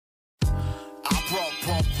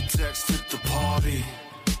Protects at the party.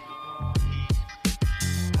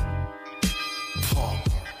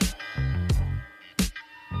 Pauper.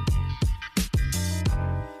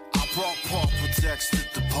 I brought Paul Protects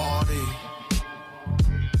at the party.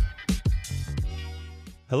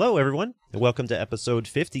 Hello, everyone, and welcome to episode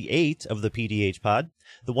 58 of the PDH Pod,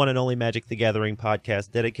 the one and only Magic the Gathering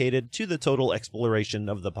podcast dedicated to the total exploration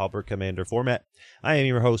of the Pauper Commander format. I am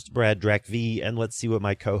your host, Brad Drac V, and let's see what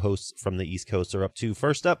my co-hosts from the East Coast are up to.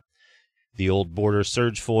 First up, the old border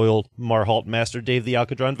surge foil, Marhault Master Dave the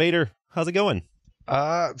Alcadron Vader. How's it going?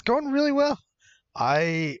 It's going really well.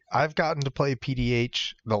 I've gotten to play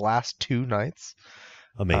PDH the last two nights.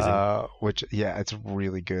 Amazing. Which it's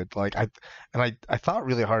really good. Like I thought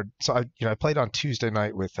really hard. So I played on Tuesday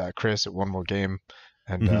night with Chris at One More Game,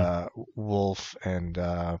 and Wolf and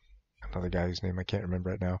another guy whose name I can't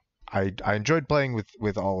remember right now. I enjoyed playing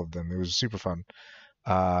with all of them. It was super fun.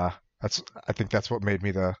 I think that's what made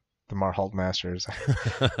me the Marhault Masters.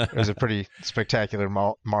 It was a pretty spectacular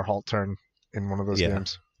Marhault turn in one of those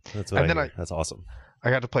games. That's what that's awesome. I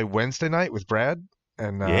got to play Wednesday night with Brad,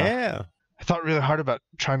 and I thought really hard about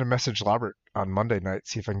trying to message Lobert on Monday night,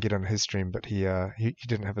 see if I can get on his stream, but he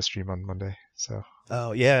didn't have a stream on Monday. So.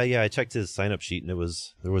 Oh yeah, I checked his sign up sheet and there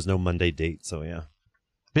was no Monday date. So yeah.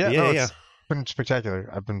 It's been spectacular.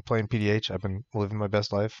 I've been playing PDH. I've been living my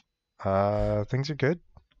best life. Things are good.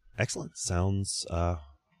 Excellent. Sounds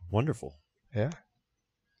wonderful. Yeah.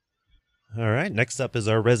 All right. Next up is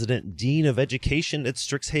our resident Dean of Education at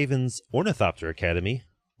Strixhaven's Ornithopter Academy,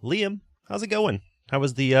 Liam. How's it going? How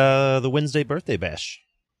was the Wednesday birthday bash?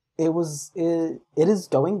 It is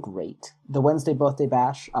going great. The Wednesday birthday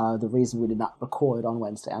bash, the reason we did not record on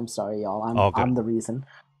Wednesday, I'm sorry, y'all. I'm the reason.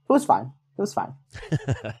 It was fine.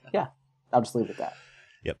 Yeah, I'll just leave it at that.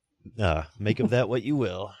 Yep. Make of that what you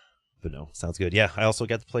will. But no, sounds good. Yeah, I also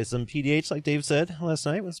got to play some PDH, like Dave said, last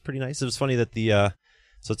night. It was pretty nice. It was funny that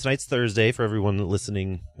so tonight's Thursday, for everyone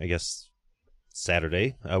listening, I guess,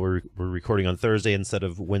 Saturday. We're recording on Thursday instead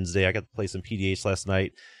of Wednesday. I got to play some PDH last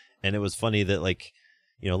night, and it was funny that, like,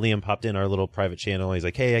 Liam popped in our little private channel. He's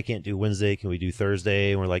like, hey, I can't do Wednesday. Can we do Thursday?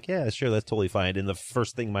 And we're like, yeah, sure, that's totally fine. And the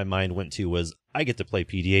first thing my mind went to was, I get to play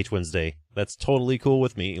PDH Wednesday. That's totally cool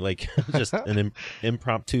with me. Like, just an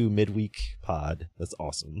impromptu midweek pod. That's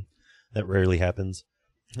awesome. That rarely happens.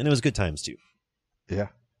 And it was good times, too. Yeah.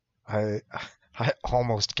 I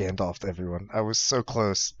almost Gandalfed everyone. I was so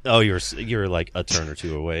close. Oh, you're like a turn or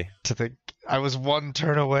two away. To think I was one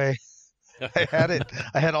turn away. I had it.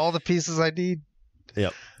 I had all the pieces I need.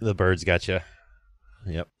 Yep. The birds got you.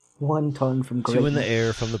 Yep. One turn from greatness. Two in the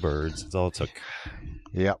air from the birds. That's all it took.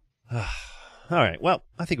 Yep. All right. Well,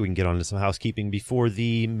 I think we can get on to some housekeeping before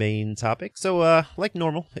the main topic. So, like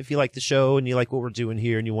normal, if you like the show and you like what we're doing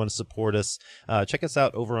here and you want to support us, check us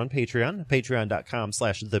out over on Patreon,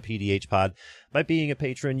 patreon.com/thepdhpod. By being a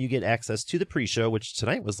patron, you get access to the pre-show, which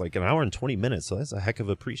tonight was like an hour and 20 minutes. So that's a heck of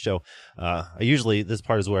a pre-show. This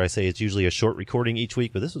part is where I say it's usually a short recording each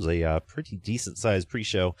week, but this was a pretty decent sized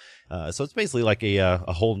pre-show. So it's basically like a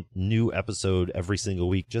whole new episode every single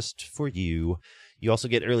week just for you. You also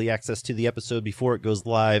get early access to the episode before it goes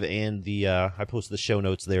live, and I post the show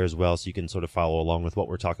notes there as well, so you can sort of follow along with what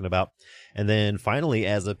we're talking about. And then finally,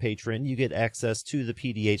 as a patron, you get access to the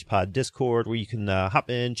PDH Pod Discord, where you can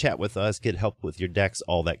hop in, chat with us, get help with your decks,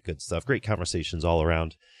 all that good stuff. Great conversations all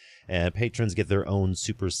around. And patrons get their own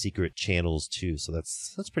super secret channels too, so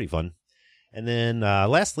that's pretty fun. And then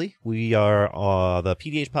lastly, we are the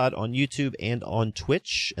PDH Pod on YouTube and on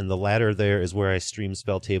Twitch, and the latter there is where I stream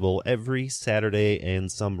Spelltable every Saturday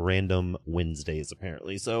and some random Wednesdays,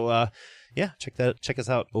 apparently. So, check us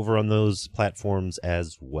out over on those platforms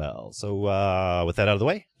as well. So, with that out of the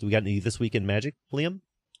way, do we got any This Week in Magic, Liam?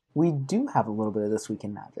 We do have a little bit of This Week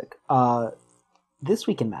in Magic. This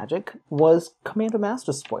Week in Magic was Commander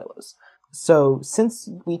Master spoilers. So, since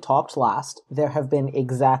we talked last, there have been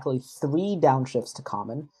exactly 3 downshifts to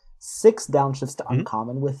common, 6 downshifts to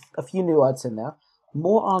uncommon, with a few new arts in there.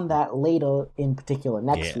 More on that later, in particular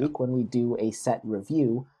next week, when we do a set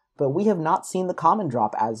review. But we have not seen the common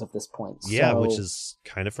drop as of this point. Yeah, which is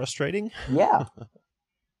kind of frustrating. Yeah.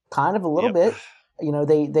 Kind of a little bit.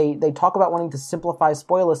 They talk about wanting to simplify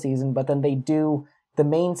spoiler season, but then they do the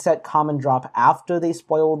main set common drop after they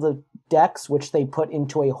spoil the decks, which they put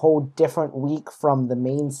into a whole different week from the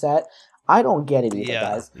main set. I don't get it either,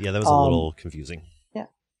 guys. Yeah, that was a little confusing. Yeah.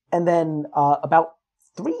 And then about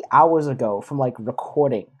 3 hours ago from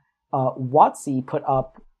recording, WotC put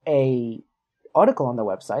up a article on their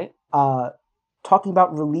website talking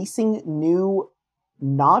about releasing new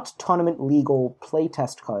not tournament legal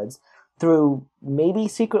playtest cards through maybe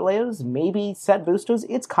secret layers, maybe set boosters.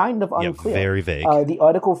 It's kind of unclear. Yeah, very vague. The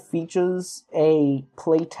article features a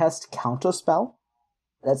playtest counterspell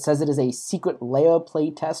that says it is a secret layer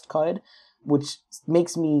playtest card, which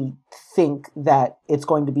makes me think that it's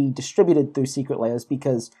going to be distributed through secret layers,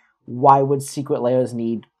 because why would secret layers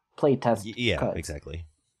need playtest cards? Exactly.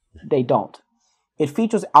 They don't. It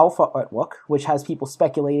features alpha artwork, which has people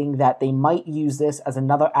speculating that they might use this as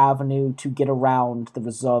another avenue to get around the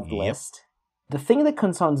reserved list. The thing that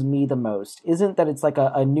concerns me the most isn't that it's like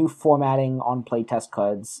a new formatting on playtest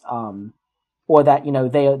cards, or that, you know,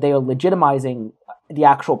 they are legitimizing the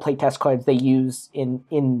actual playtest cards they use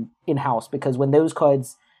in-house, because when those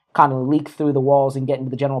cards kind of leak through the walls and get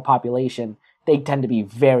into the general population, they tend to be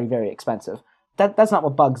very, very expensive. That's not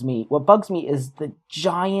what bugs me. What bugs me is the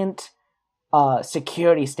giant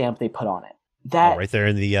security stamp they put on it. That right there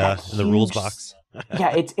in the rules box.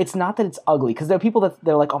 Yeah, it's not that it's ugly, because there are people that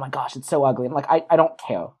they're like, oh my gosh, it's so ugly. I'm like, I don't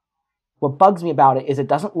care. What bugs me about it is it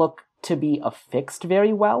doesn't look to be affixed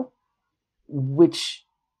very well, which,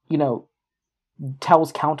 you know,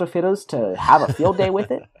 tells counterfeiters to have a field day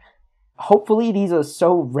with it. Hopefully these are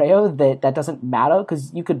so rare that doesn't matter,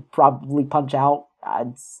 because you could probably punch out,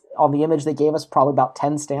 on the image they gave us, probably about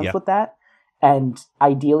 10 stamps with that. And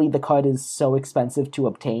ideally the card is so expensive to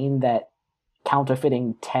obtain that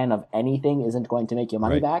counterfeiting 10 of anything isn't going to make your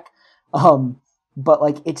money back. But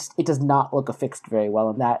like it does not look affixed very well,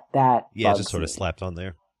 and that just sort of slapped on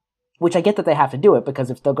there. Which I get that they have to do it,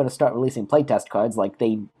 because if they're going to start releasing playtest cards, like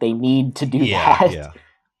they need to do that. Yeah.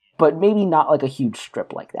 But maybe not like a huge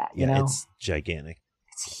strip like that. You know? It's gigantic.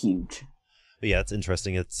 It's huge. But yeah, it's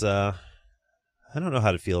interesting. It's I don't know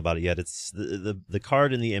how to feel about it yet. It's the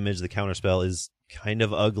card in the image, the counterspell, is kind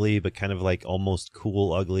of ugly, but kind of like almost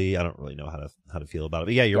cool ugly. I don't really know how to feel about it.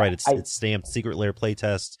 But yeah, you're right. It's stamped Secret Lair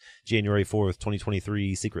playtest, January 4th,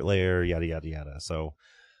 2023, Secret Lair, yada yada yada. So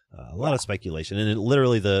a lot of speculation, and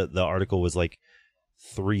literally the article was like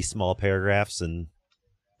 3 small paragraphs, and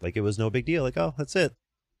like it was no big deal. Like, oh, that's it.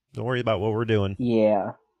 Don't worry about what we're doing.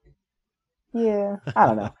 Yeah. I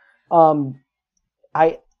don't know.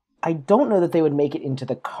 I don't know that they would make it into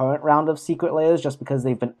the current round of Secret Layers, just because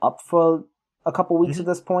they've been up for a couple weeks at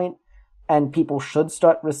this point, and people should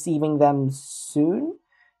start receiving them soon,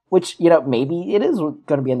 which, you know, maybe it is going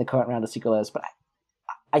to be in the current round of Secret Layers, but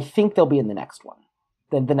I think they'll be in the next one,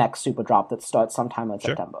 the next super drop that starts sometime in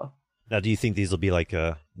September. Now, do you think these will be like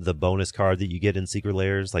the bonus card that you get in Secret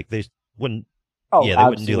Layers? Like they wouldn't, they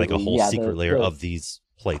wouldn't do like a whole Secret Layer of these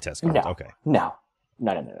playtest cards. No, okay. No.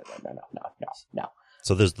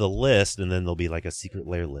 So there's the list, and then there'll be like a Secret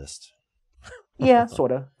Lair list. Yeah,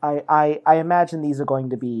 sort of. I imagine these are going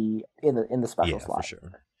to be in the special slot. For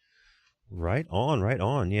sure. Right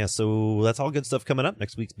on. Yeah, so that's all good stuff coming up.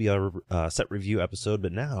 Next week's be our set review episode,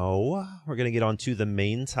 but now we're going to get on to the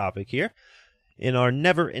main topic here. In our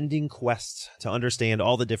never-ending quest to understand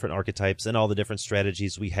all the different archetypes and all the different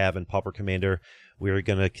strategies we have in Pauper Commander, we're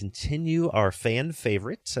going to continue our fan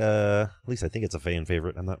favorite, at least I think it's a fan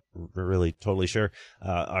favorite, I'm not really totally sure,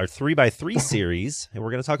 our 3x3 series, and we're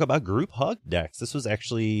going to talk about group hug decks. This was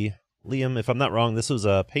actually, Liam, if I'm not wrong, this was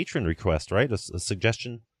a patron request, right? A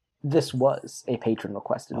suggestion? This was a patron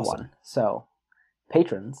requested one. So,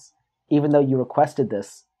 patrons, even though you requested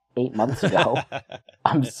this 8 months ago,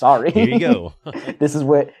 I'm sorry. Here you go. This is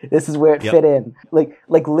where it fit in.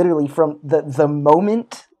 Like literally from the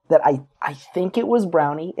moment that I think it was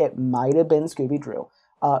Brownie, it might have been Scooby Drew,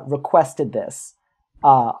 requested this.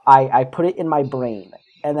 I put it in my brain,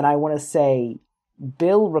 and then I want to say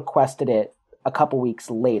Bill requested it a couple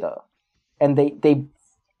weeks later, and they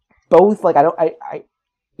both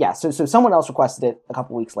so someone else requested it a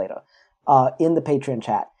couple weeks later in the Patreon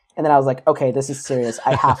chat. And then I was like, okay, this is serious.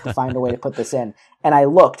 I have to find a way to put this in. And I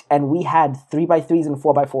looked, and we had 3x3s and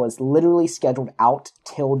 4x4s literally scheduled out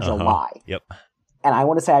till July. Yep. And I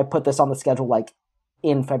want to say I put this on the schedule like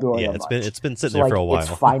in February. Yeah, or March. It's been sitting there for a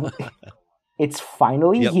while. It's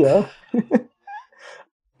finally here.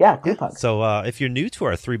 Yeah, group hug. So if you're new to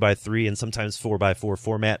our 3x3 and sometimes 4x4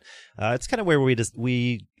 format, it's kind of where we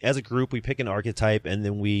as a group, we pick an archetype, and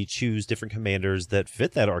then we choose different commanders that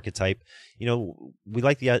fit that archetype. You know, we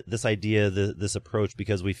like this idea, this approach,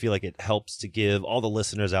 because we feel like it helps to give all the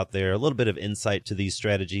listeners out there a little bit of insight to these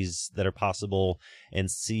strategies that are possible, and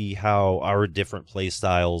see how our different play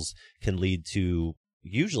styles can lead to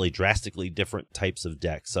usually drastically different types of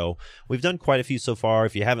decks. So we've done quite a few so far.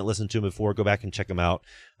 If you haven't listened to them before, go back and check them out.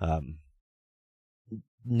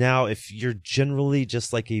 Now, if you're generally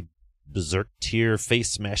just like a berserk tier face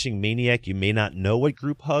smashing maniac, you may not know what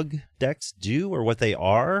group hug decks do or what they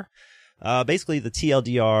are. Basically, the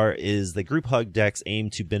TLDR is the group hug decks aim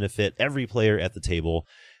to benefit every player at the table.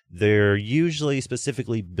 They're usually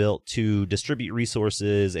specifically built to distribute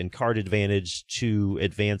resources and card advantage to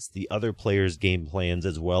advance the other player's game plans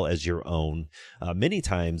as well as your own. Many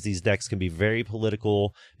times, these decks can be very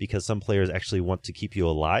political because some players actually want to keep you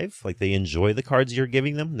alive. Like, they enjoy the cards you're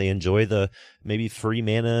giving them. They enjoy the maybe free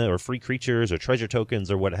mana or free creatures or treasure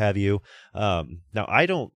tokens or what have you. Now,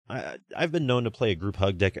 I've been known to play a group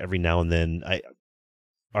hug deck every now and then.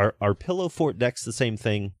 Are Pillow Fort decks the same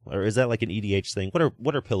thing, or is that like an EDH thing?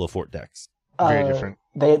 What are Pillow Fort decks? Very different.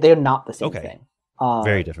 They're not the same thing.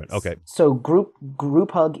 Very different. Okay. So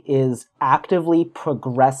group hug is actively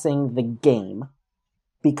progressing the game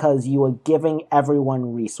because you are giving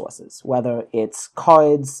everyone resources, whether it's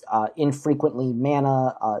cards, infrequently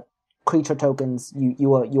mana, creature tokens.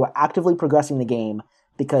 You are actively progressing the game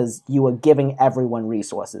because you are giving everyone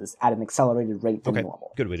resources at an accelerated rate than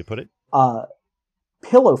normal. Good way to put it.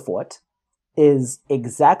 Pillow Fort is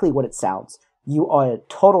exactly what it sounds. You are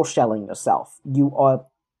total shelling yourself. You are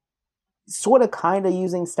sort of kind of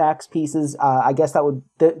using stacks pieces. I guess that would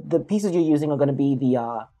the pieces you're using are going to be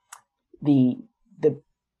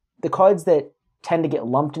the cards that tend to get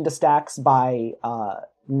lumped into stacks by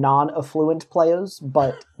non-affluent players,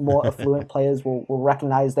 but more affluent players will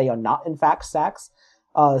recognize they are not in fact stacks.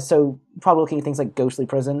 So probably looking at things like Ghostly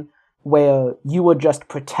Prison, where you are just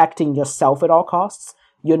protecting yourself at all costs.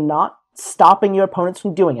 You're not stopping your opponents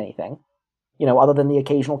from doing anything, other than the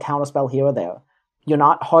occasional counterspell here or there. You're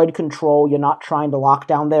not hard control. You're not trying to lock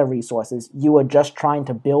down their resources. You are just trying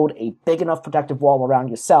to build a big enough protective wall around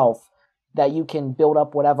yourself that you can build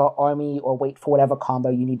up whatever army or wait for whatever combo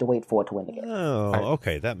you need to wait for to win the game. Oh,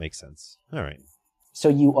 okay. That makes sense. All right. So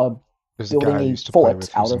you are building a fort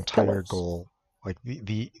out of pillars. Goal. Like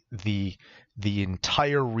the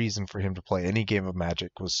entire reason for him to play any game of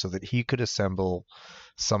Magic was so that he could assemble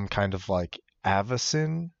some kind of like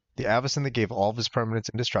Avacyn, the Avacyn that gave all of his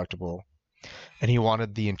permanents indestructible, and he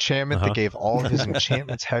wanted the enchantment that gave all of his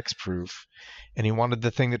enchantments hexproof, and he wanted the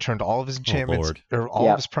thing that turned all of his enchantments or all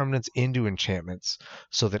of his permanents into enchantments,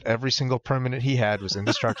 so that every single permanent he had was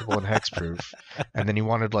indestructible and hexproof, and then he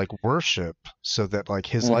wanted like worship so that like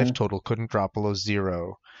his life total couldn't drop below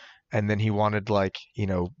 0. And then he wanted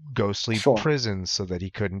ghostly prisons so that he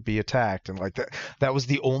couldn't be attacked, and like that was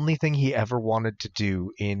the only thing he ever wanted to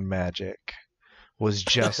do in Magic, was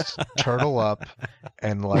just turtle up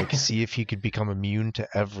and like see if he could become immune to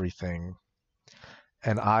everything.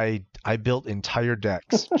 And I built entire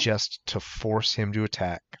decks just to force him to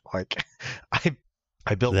attack. Like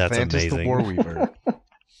I built Thantis the Warweaver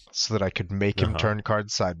so that I could make him turn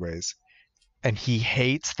cards sideways. And he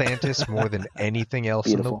hates Thantis more than anything else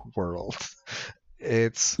in the world.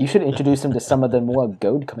 You should introduce him to some of the more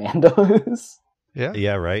goad commandos. Yeah?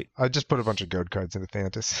 Yeah, right. I just put a bunch of goad cards into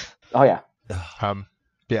Thantis. Oh, yeah.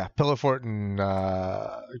 Yeah, Pillow Fort and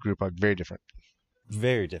Group Hug, very different.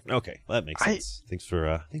 Very different. Okay, well, that makes sense. Thanks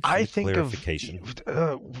for the clarification.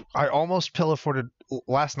 I almost Pillow Forted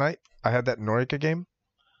last night. I had that Norica game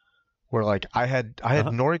where like I had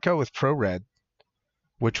Norica with Pro Red,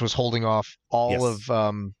 which was holding off all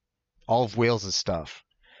of Wales' stuff.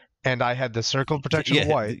 And I had the Circle of Protection of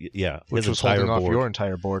White, which was holding off your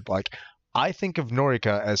entire board. Like, I think of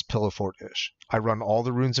Norica as Pillow Fort-ish. I run all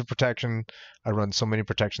the runes of protection. I run so many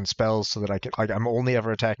protection spells so that I can, like, I'm only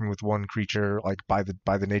ever attacking with one creature, like, by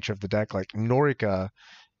the nature of the deck. Like, Norica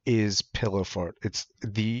is Pillow Fort. It's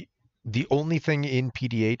the only thing in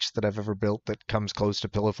PDH that I've ever built that comes close to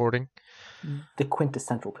Pillow Forting. The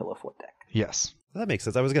quintessential Pillow Fort deck. Yes. That makes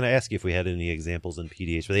sense. I was going to ask you if we had any examples in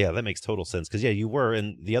PDH, but yeah, that makes total sense. Because you were,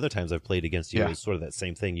 and the other times I've played against you, it was sort of that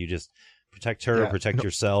same thing. You just protect her, protect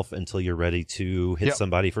yourself until you're ready to hit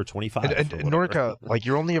somebody for 25. And Norica, like,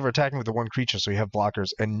 you're only ever attacking with the one creature, so you have blockers.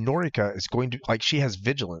 And Norica is going to, like, she has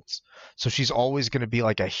vigilance, so she's always going to be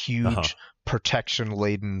like a huge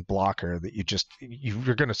protection-laden blocker that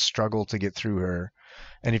you're going to struggle to get through her.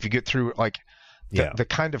 And if you get through, like, the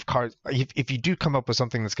kind of card, if you do come up with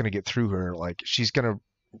something that's going to get through her, like, she's going to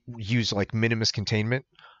use like Minimus Containment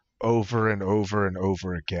over and over and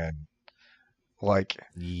over again. Like,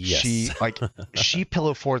 she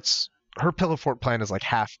Pillow Forts, her Pillow Fort plan is like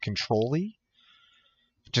half control-y,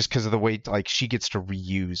 just because of the way, like, she gets to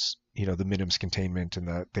reuse, the Minimus Containment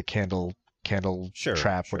and the candle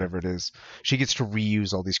trap, whatever it is. She gets to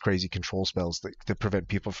reuse all these crazy control spells that prevent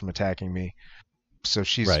people from attacking me. So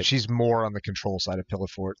she's more on the control side of Pillow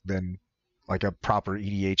Fort than like a proper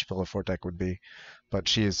EDH Pillow Fort deck would be. But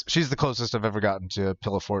she's the closest I've ever gotten to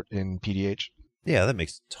Pillow Fort in PDH. Yeah, that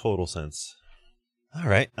makes total sense. All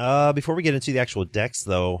right. Before we get into the actual decks,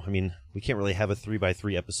 though, I mean, we can't really have a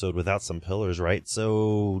 3x3 episode without some pillars, right?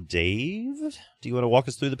 So, Dave, do you want to walk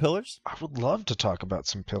us through the pillars? I would love to talk about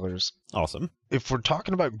some pillars. Awesome. If we're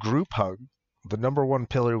talking about group hug, the number one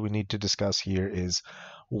pillar we need to discuss here is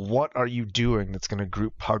what are you doing that's going to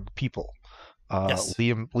group hug people? Yes.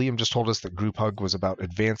 Liam just told us that group hug was about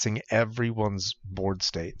advancing everyone's board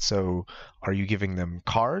state. So are you giving them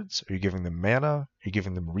cards? Are you giving them mana? Are you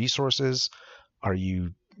giving them resources? Are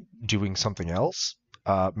you doing something else?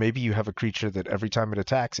 Maybe you have a creature that every time it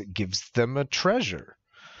attacks, it gives them a treasure.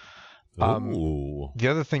 Ooh. The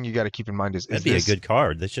other thing you got to keep in mind is That'd be a good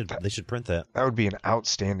card. They should print that. That would be an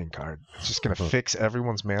outstanding card. It's just going to fix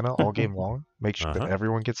everyone's mana all game long. Make sure that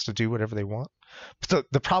everyone gets to do whatever they want. But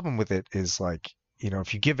the problem with it is, like, you know,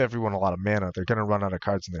 if you give everyone a lot of mana, they're going to run out of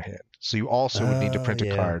cards in their hand. So you also would need to print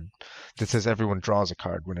a card that says everyone draws a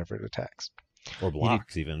card whenever it attacks. Or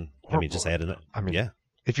blocks, even. I mean, just add it. I mean, yeah.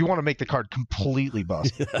 If you want to make the card completely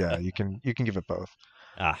busted, yeah, you can give it both.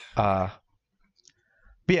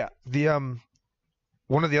 But yeah, the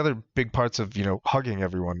one of the other big parts of, you know, hugging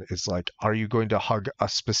everyone is, like, are you going to hug a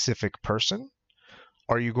specific person?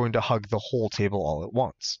 Or are you going to hug the whole table all at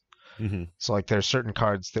once? Mm-hmm. So, like, there are certain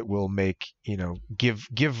cards that will make, you know, give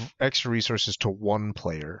extra resources to one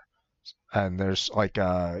player. And there's, like,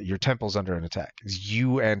 your temple's under an attack.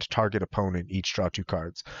 You and target opponent each draw 2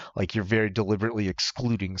 cards. Like, you're very deliberately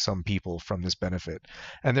excluding some people from this benefit.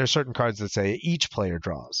 And there are certain cards that say each player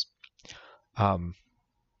draws.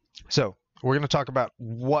 So we're going to talk about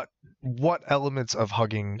what elements of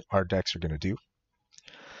hugging our decks are going to do.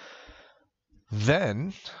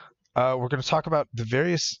 Then we're going to talk about the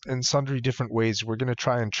various and sundry different ways we're going to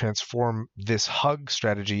try and transform this hug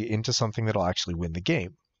strategy into something that'll actually win the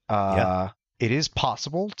game. It is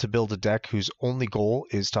possible to build a deck whose only goal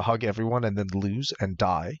is to hug everyone and then lose and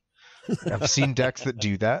die. I've seen decks that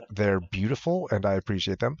do that. They're beautiful, and I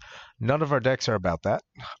appreciate them. None of our decks are about that.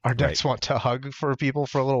 Our decks want to hug for people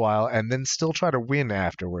for a little while and then still try to win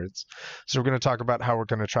afterwards. So we're going to talk about how we're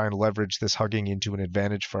going to try and leverage this hugging into an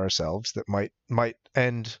advantage for ourselves that might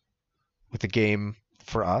end with a game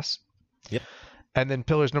for us. Yep. And then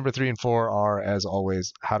pillars number 3 and 4 are, as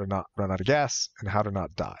always, how to not run out of gas and how to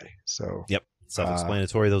not die. So yep,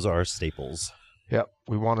 self-explanatory. Those are our staples. Yep,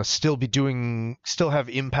 we want to still have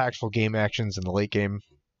impactful game actions in the late game.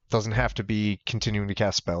 Doesn't have to be continuing to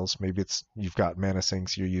cast spells. Maybe it's you've got mana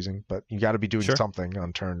sinks you're using, but you got to be doing something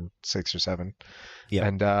on turn 6 or 7. Yeah,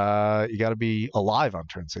 and you got to be alive on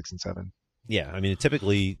turn 6 and 7. Yeah, I mean,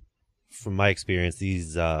 typically, from my experience,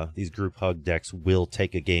 these group hug decks will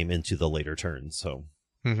take a game into the later turns, so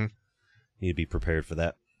you need to be prepared for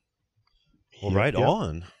that. Well,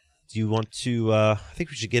 on. Do you want to? I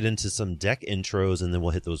think we should get into some deck intros, and then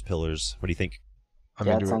we'll hit those pillars. What do you think?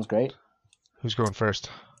 That sounds great. Who's going first?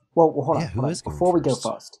 Well, hold on. Before we go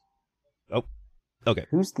first. Oh, okay.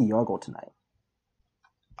 Who's the Yargle tonight?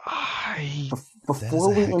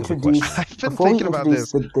 Before we introduce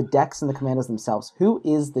the decks and the commanders themselves, who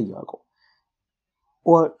is the Yargle?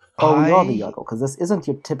 Or we are the Yargle, because this isn't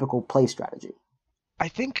your typical play strategy. I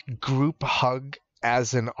think group hug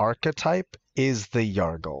as an archetype is the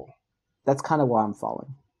Yargle. That's kind of where I'm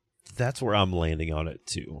falling. That's where I'm landing on it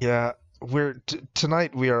too. Yeah,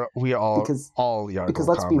 tonight we are all Yargle. Because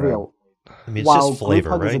let's be real. I mean, it's while just flavor,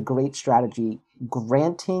 group hug right? is a great strategy,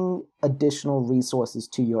 granting additional resources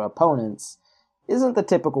to your opponents isn't the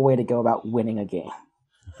typical way to go about winning a game.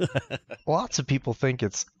 Lots of people think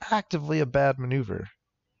it's actively a bad maneuver.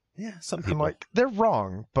 Yeah, some people. I'm like, they're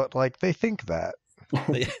wrong, but like they think that.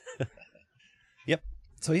 Yep.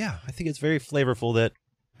 So yeah, I think it's very flavorful that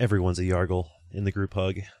everyone's a Yargle in the group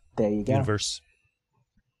hug there you go. universe.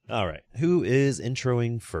 All right, who is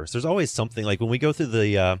introing first? There's always something, like when we go through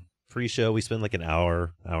the pre-show, we spend like an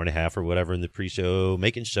hour and a half or whatever in the pre-show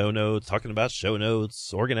making show notes, talking about show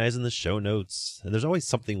notes, organizing the show notes, and there's always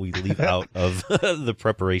something we leave out of the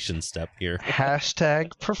preparation step here.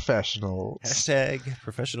 Hashtag professionals. Hashtag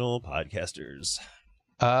professional podcasters.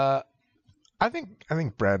 I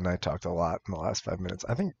think Brad and I talked a lot in the last 5 minutes.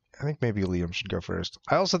 I think maybe Liam should go first.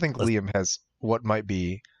 I also think Liam has what might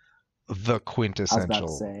be the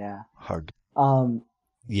quintessential hug.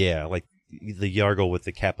 Yeah, like the Yargle with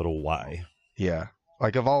the capital Y. Yeah,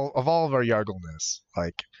 like of all of our Yargleness,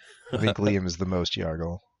 like I think Liam is the most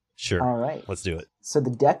Yargle. Sure. All right, let's do it. So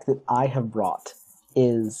the deck that I have brought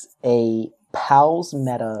is a Pals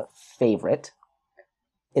meta favorite.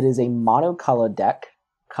 It is a monocolor deck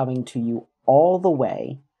coming to you all the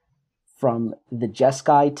way from the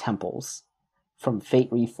Jeskai Temples from Fate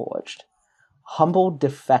Reforged. Humble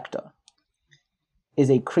Defector is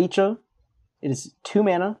a creature. It is 2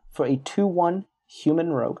 mana for a 2/1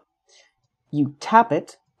 human rogue. You tap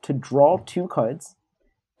it to draw 2 cards.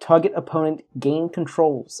 Target opponent gain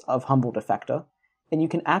controls of Humble Defector, and you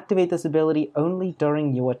can activate this ability only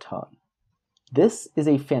during your turn. This is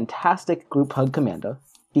a fantastic group hug commander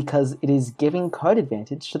because it is giving card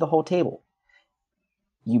advantage to the whole table.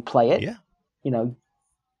 You play it,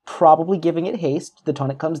 probably giving it haste the turn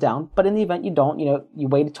it comes down, but in the event you don't, you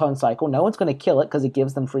wait a turn cycle, no one's going to kill it because it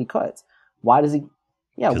gives them free cards. Why does he...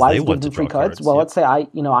 Yeah, why does it give them free cards? Well, let's say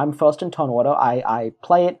I'm first in turn order, I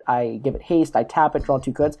play it, I give it haste, I tap it, draw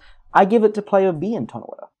 2 cards, I give it to player B in turn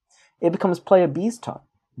order. It becomes player B's turn.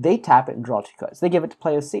 They tap it and draw 2 cards. They give it to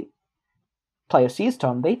player C. Player C's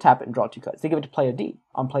turn, they tap it and draw 2 cards. They give it to player D.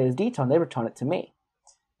 On player D's turn, they return it to me.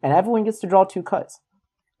 And everyone gets to draw 2 cards.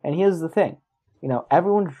 And here's the thing.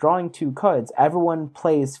 Everyone's drawing 2 cards. Everyone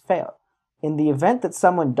plays fair. In the event that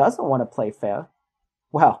someone doesn't want to play fair,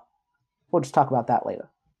 well, we'll just talk about that later.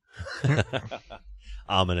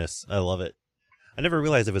 Ominous. I love it. I never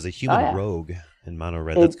realized it was a human rogue in mono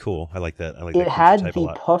red. That's cool. I like that. It had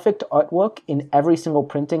the perfect artwork in every single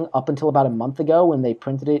printing up until about a month ago when they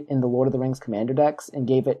printed it in the Lord of the Rings Commander decks and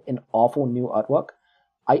gave it an awful new artwork.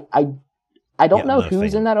 I don't know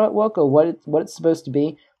who's in that artwork or what it's supposed to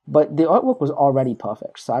be, but the artwork was already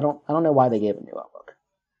perfect. So I don't know why they gave it new artwork.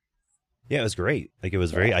 Yeah, it was great. Like, it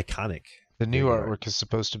was very iconic. The new artwork is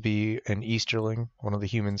supposed to be an Easterling, one of the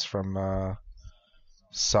humans from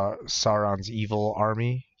Sauron's evil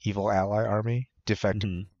ally army,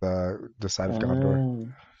 defected the side of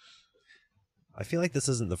Gondor. I feel like this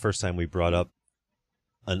isn't the first time we brought up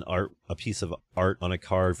a piece of art on a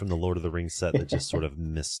card from the Lord of the Rings set that just sort of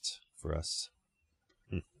missed for us.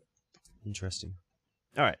 Interesting.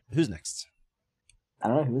 All right, who's next? I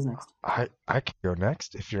don't know who's next. I can go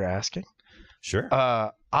next if you're asking. Sure.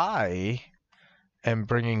 I am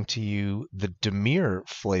bringing to you the Dimir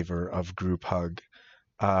flavor of Group Hug.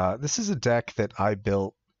 This is a deck that I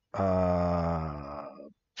built 4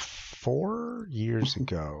 years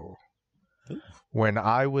ago when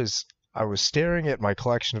I was staring at my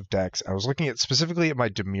collection of decks. I was looking specifically at my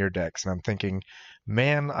Dimir decks, and I'm thinking,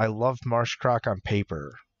 man, I love Marshcroc on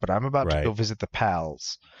paper, but I'm about to go visit the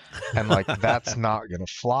pals, and that's not gonna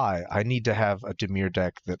fly. I need to have a Dimir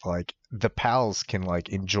deck that the pals can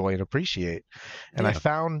enjoy and appreciate. And I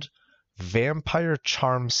found Vampire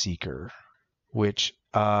Charmseeker, which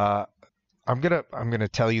I'm gonna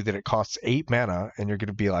tell you that it costs 8 mana, and you're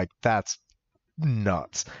gonna be like, that's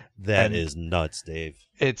nuts. That is nuts, Dave.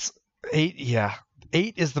 It's 8. Yeah,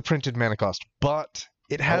 8 is the printed mana cost, but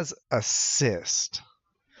it has Assist.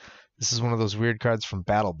 This is one of those weird cards from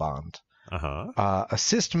Battle Bond.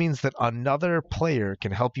 Assist means that another player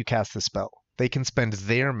can help you cast the spell. They can spend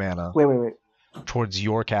their mana wait towards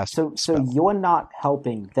your cast. So you're not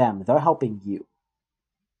helping them; they're helping you.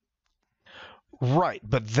 Right,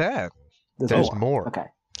 but then there's more. Okay.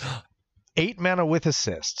 8 mana with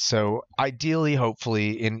Assist. So ideally,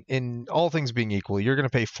 hopefully, in all things being equal, you're going to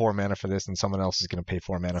pay 4 mana for this, and someone else is going to pay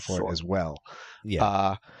 4 mana for it as well.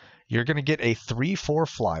 Yeah. You're going to get a 3/4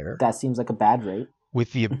 flyer. That seems like a bad rate.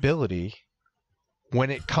 With the ability, when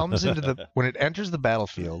it enters the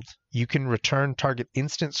battlefield, you can return target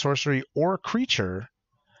instant, sorcery, or creature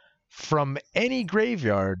from any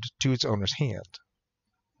graveyard to its owner's hand.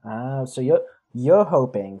 So you're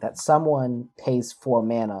hoping that someone pays 4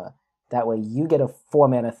 mana. That way you get a 4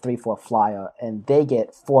 mana 3/4 flyer, and they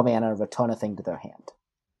get 4 mana return a thing to their hand.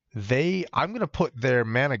 I'm going to put their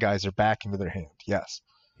Mana Geyser back into their hand. Yes.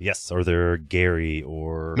 Yes, or they're Gary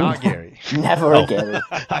or not Gary. Never a Gary.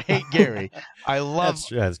 I hate Gary. I love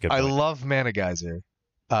that's good point. I love Mana Geyser.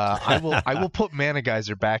 I will put Mana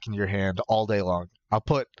Geyser back in your hand all day long. I'll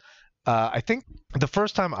put I think the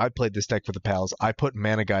first time I played this deck with the pals, I put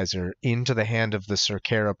Mana Geyser into the hand of the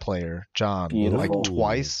Circara player, John,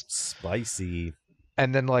 twice. Spicy.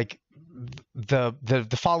 And then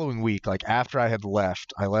the following week, after I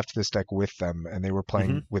left this deck with them, and they were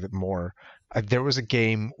playing with it more. There was a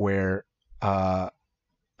game where I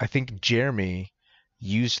think Jeremy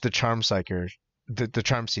used the Charmseeker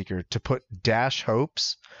to put Dash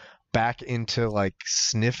Hopes back into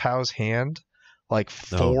Sniffhow's hand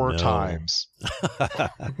 4 times.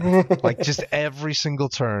 Just every single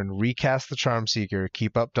turn, recast the Charmseeker,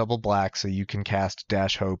 keep up double black so you can cast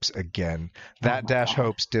Dash Hopes again. That Dash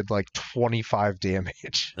Hopes did 25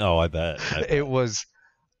 damage. Oh, I bet. It was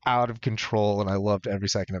out of control, and I loved every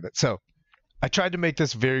second of it. So I tried to make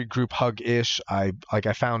this very Group Hug-ish. I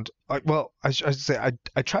should say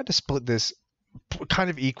I tried to split this kind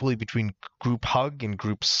of equally between Group Hug and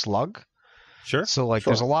Group Slug. Sure. So like,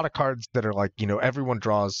 Sure. there's a lot of cards that are like, everyone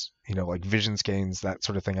draws, like Vision Skeins, that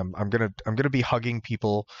sort of thing. I'm gonna be hugging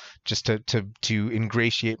people just to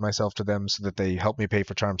ingratiate myself to them so that they help me pay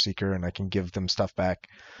for Charm Seeker and I can give them stuff back.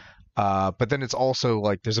 But then it's also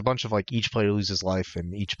like there's a bunch of like each player loses life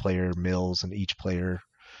and each player mills and each player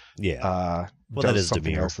Yeah, well, does that is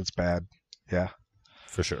something Dimir. else that's bad. Yeah.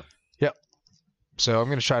 For sure. So I'm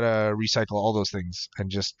gonna try to recycle all those things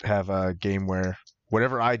and just have a game where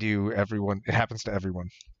whatever I do, it happens to everyone.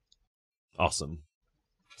 Awesome.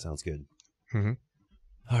 Sounds good. Mhm.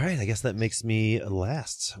 All right, I guess that makes me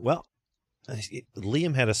last. Well,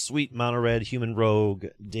 Liam had a sweet mono red human rogue.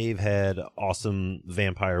 Dave had awesome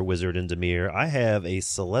vampire wizard and Dimir. I have a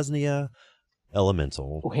Selesnya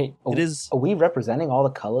elemental. Wait, It is. are we representing all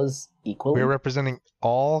the colors equally? We're representing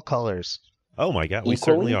all colors. Oh my god, we Equally?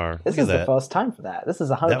 certainly are. This Look is at the that. first time for that. This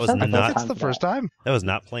is 100% That was the I first not- think time it's the for first that. time. That was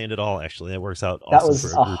not planned at all. Actually, that works out That awesome was for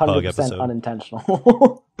a group hug 100% episode.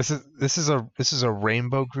 unintentional. This is a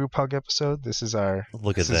rainbow group hug episode. This is our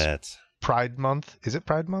Look at this is that. Pride Month. Is it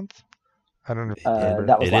Pride Month? I don't know.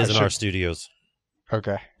 That was It last is in year. our studios.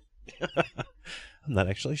 Okay. I'm not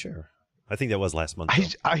actually sure. I think that was last month.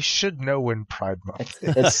 I should know when Pride Month.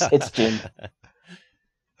 It's June.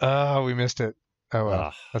 Oh, we missed it. Oh well,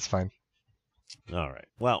 Ah. that's fine. All right.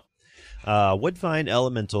 Well, Woodvine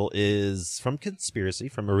Elemental is from Conspiracy,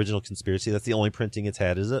 from Original Conspiracy. That's the only printing it's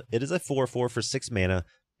had. It is a 4/4 for 6 mana.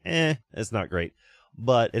 It's not great.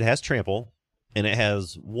 But it has Trample, and it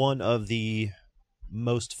has one of the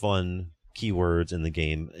most fun keywords in the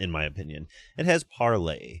game, in my opinion. It has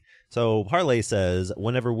Parlay. So Parlay says,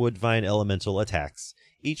 whenever Woodvine Elemental attacks,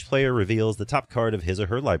 each player reveals the top card of his or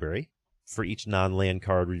her library. For each non-land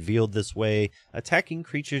card revealed this way, attacking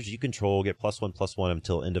creatures you control get +1/+1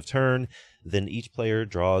 until end of turn. Then each player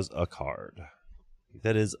draws a card.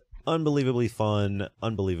 That is unbelievably fun,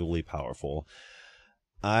 unbelievably powerful.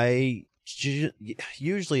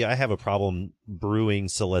 Usually I have a problem brewing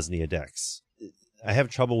Selesnya decks. I have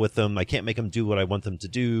trouble with them. I can't make them do what I want them to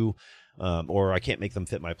do, or I can't make them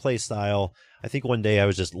fit my play style. I think one day I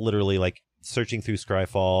was just literally like searching through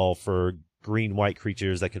Scryfall for green-white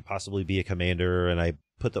creatures that could possibly be a commander, and I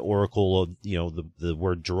put the Oracle of, the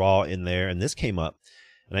word draw in there, and this came up.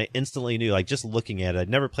 And I instantly knew, like, just looking at it, I'd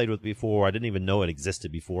never played with it before. I didn't even know it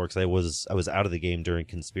existed before because I was out of the game during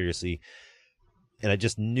Conspiracy. And I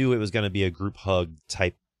just knew it was going to be a group hug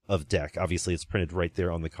type of deck. Obviously, it's printed right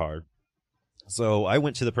there on the card. So I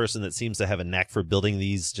went to the person that seems to have a knack for building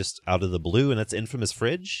these just out of the blue, and that's Infamous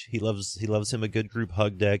Fridge. He loves him a good group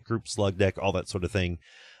hug deck, group slug deck, all that sort of thing.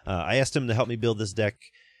 I asked him to help me build this deck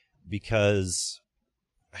because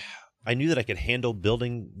I knew that I could handle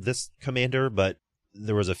building this commander, but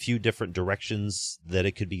there was a few different directions that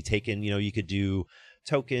it could be taken. You could do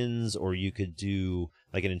tokens, or you could do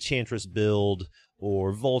like an Enchantress build,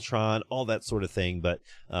 or Voltron, all that sort of thing. But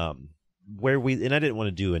and I didn't want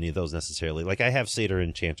to do any of those necessarily. Like, I have Satyr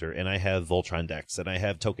Enchanter, and I have Voltron decks, and I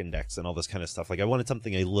have token decks, and all this kind of stuff. Like, I wanted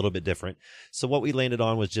something a little bit different. So what we landed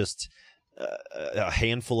on was just a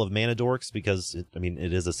handful of mana dorks, because it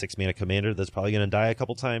is a 6 mana commander that's probably going to die a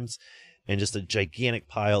couple times, and just a gigantic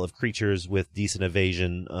pile of creatures with decent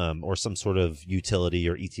evasion, or some sort of utility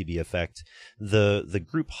or ETB effect. The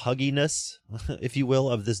group hugginess, if you will,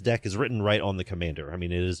 of this deck is written right on the commander.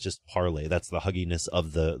 It is just Parlay. That's the hugginess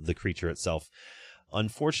of the creature itself.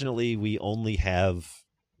 Unfortunately, we only have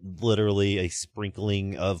literally a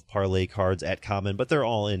sprinkling of Parlay cards at common, but they're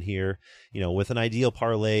all in here. With an ideal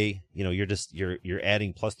Parlay, you're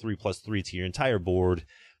adding +3/+3 to your entire board.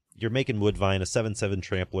 You're making Woodvine a 7/7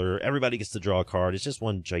 trampler. Everybody gets to draw a card. It's just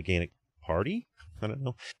one gigantic party. I don't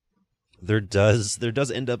know. There does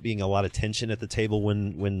end up being a lot of tension at the table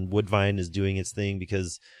when Woodvine is doing its thing,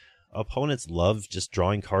 because opponents love just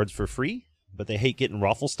drawing cards for free, but they hate getting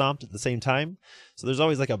raffle stomped at the same time. So there's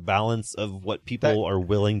always like a balance of what people are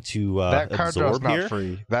willing to that card draw's absorb here. not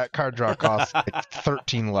free. That card draw costs like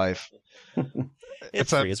 13 life.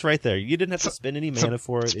 It's free. It's right there. You didn't have to spend any mana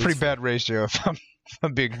for it. It's a pretty bad ratio, if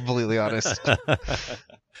I'm being completely honest.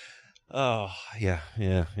 Oh, yeah.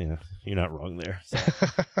 You're not wrong there.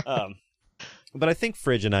 So, but I think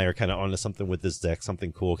Fridge and I are kind of onto something with this deck,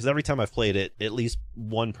 something cool. Because every time I've played it, at least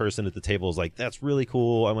one person at the table is like, that's really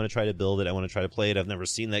cool. I want to try to build it. I want to try to play it. I've never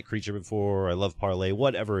seen that creature before. I love Parlay,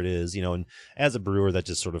 whatever it is, And as a brewer, that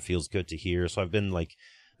just sort of feels good to hear. So I've been like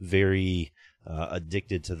very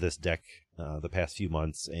addicted to this deck the past few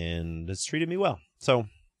months, and it's treated me well. So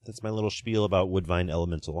that's my little spiel about Woodvine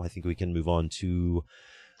Elemental. I think we can move on to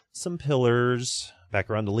some pillars. Back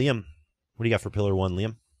around to Liam. What do you got for Pillar 1,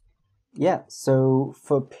 Liam? Yeah, so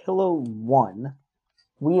for Pillar 1,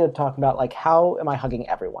 we are talking about like how am I hugging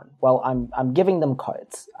everyone? Well, I'm giving them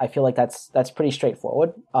cards. I feel like that's pretty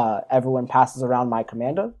straightforward. Everyone passes around my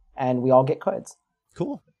commander, and we all get cards.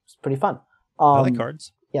 Cool. It's pretty fun. I like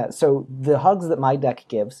cards. Yeah, so the hugs that my deck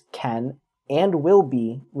gives can and will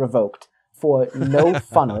be revoked for no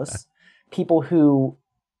funners, people who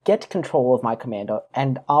get control of my commander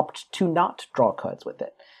and opt to not draw cards with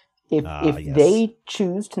it. If Yes. they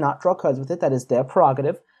choose to not draw cards with it, that is their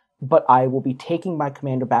prerogative, but I will be taking my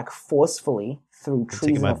commander back forcefully through treason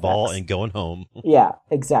Taking my effects. ball and going home. Yeah,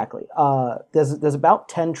 exactly. There's about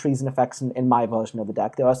 10 treason effects in my version of the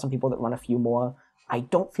deck. There are some people that run a few more. I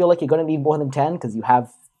don't feel like you're going to need more than 10 because you have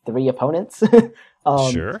 3 opponents.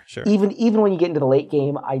 Sure. Even when you get into the late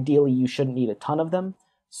game, ideally you shouldn't need a ton of them.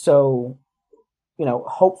 So,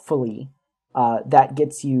 hopefully that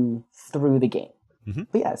gets you through the game. Mm-hmm.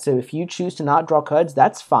 But yeah, so if you choose to not draw cards,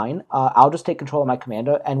 that's fine. I'll just take control of my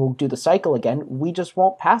commander and we'll do the cycle again. We just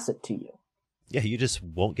won't pass it to you. Yeah, you just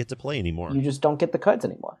won't get to play anymore. You just don't get the cards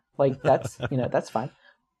anymore. Like, that's, that's fine.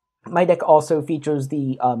 My deck also features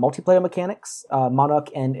the multiplayer mechanics, Monarch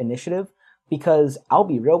and Initiative, because I'll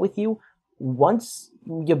be real with you, once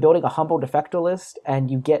you're building a humble defector list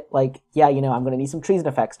and you get I'm going to need some treason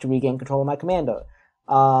effects to regain control of my commander.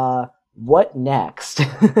 What next?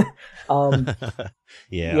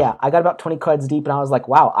 Yeah, I got about 20 cards deep and I was like,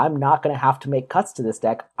 wow, I'm not going to have to make cuts to this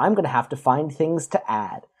deck. I'm going to have to find things to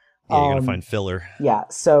add. Yeah, you're going to find filler. Yeah,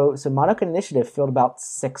 so Monarch and Initiative filled about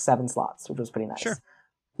 6-7 slots, which was pretty nice. Sure.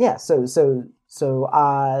 Yeah, so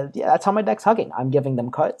that's how my deck's hugging. I'm giving them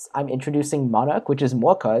cards. I'm introducing Monarch, which is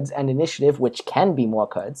more cards, and Initiative, which can be more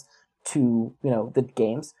cards, to the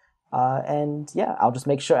games. And yeah, I'll just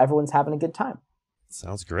make sure everyone's having a good time.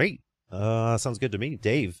 Sounds great. Sounds good to me,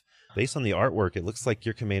 Dave. Based on the artwork, it looks like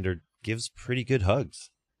your commander gives pretty good hugs.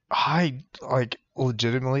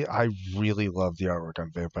 Legitimately, I really love the artwork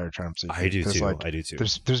on Vampire Charm Seeker. I do too.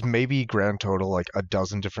 There's maybe grand total a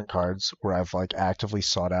dozen different cards where I've actively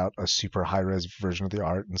sought out a super high res version of the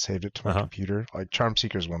art and saved it to my computer. Charm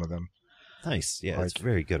Seeker is one of them. Nice. Yeah, it's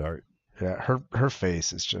very good art. Yeah, her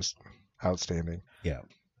face is just outstanding. Yeah.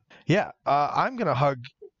 Yeah, I'm gonna hug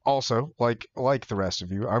also, like the rest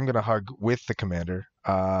of you. I'm gonna hug with the commander.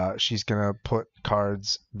 She's gonna put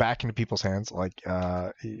cards back into people's hands, like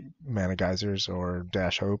Mana Geysers or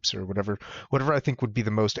Dash Hopes or whatever I think would be the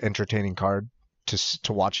most entertaining card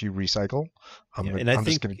to watch you recycle.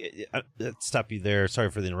 Stop you there. Sorry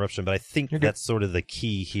for the interruption, but I think that's sort of the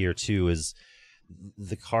key here too. Is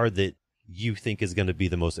the card that you think is going to be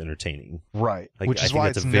the most entertaining, right? Which is why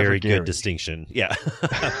it's a very good distinction. Yeah.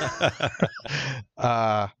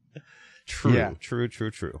 True.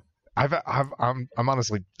 I'm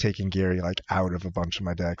honestly taking Gary out of a bunch of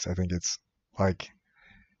my decks. I think it's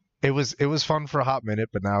it was fun for a hot minute,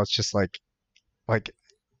 but now it's just like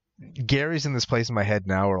Gary's in this place in my head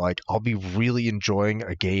now where I'll be really enjoying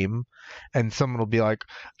a game and someone will be like,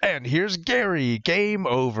 and here's Gary, game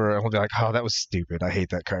over, and we'll be like, oh, that was stupid, I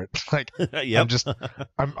hate that card. Yep.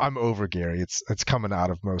 I'm over Gary. It's coming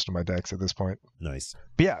out of most of my decks at this point. Nice.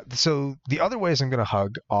 But yeah, so the other ways I'm gonna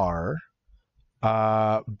hug are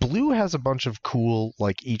blue has a bunch of cool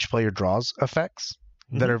each player draws effects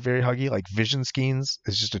that are very huggy. Vision Skeins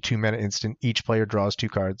is just a 2-mana instant. Each player draws 2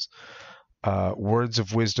 cards. Words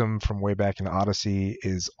of Wisdom from way back in Odyssey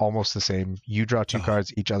is almost the same. You draw 2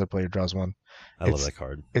 cards, each other player draws 1. I love that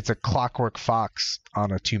card. It's a Clockwork Fox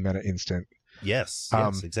on a 2-mana instant. Yes,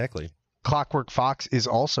 exactly. Clockwork Fox is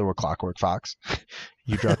also a Clockwork Fox.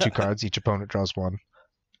 You draw 2 cards, each opponent draws 1.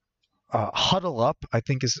 Huddle Up, I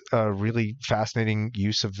think, is a really fascinating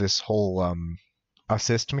use of this whole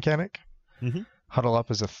assist mechanic. Mm-hmm. Huddle Up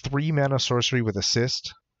is a 3-mana sorcery with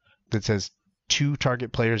assist that says 2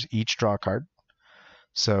 target players each draw a card.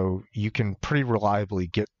 So you can pretty reliably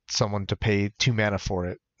get someone to pay 2 mana for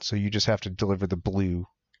it. So you just have to deliver the blue,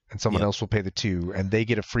 and someone else will pay the 2, and they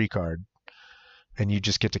get a free card. And you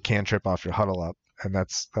just get to cantrip off your Huddle Up, and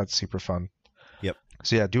that's super fun. Yep.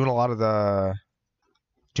 So yeah, doing a lot of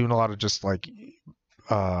just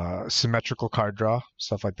symmetrical card draw,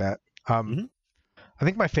 stuff like that. I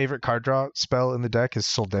think my favorite card draw spell in the deck is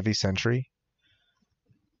Soldevi Sentry.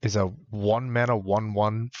 Is a 1-mana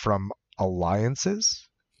 1/1 from Alliances.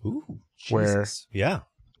 Ooh, where yeah,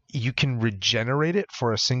 you can regenerate it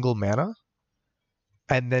for a single mana,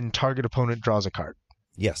 and then target opponent draws a card.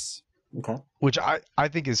 Yes. Okay. Which I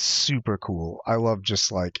think is super cool. I love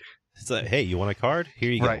just it's like, hey, you want a card?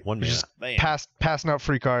 Here you go. 1 mana. Just passing out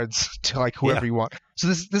free cards to whoever you want. So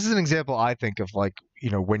this is an example I think of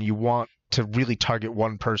when you want to really target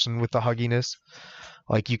one person with the hugginess.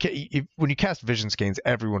 Like when you cast Vision Skeins,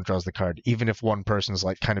 everyone draws the card, even if one person is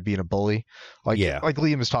like kind of being a bully. Like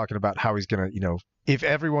Liam is talking about how he's gonna, if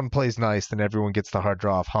everyone plays nice, then everyone gets the hard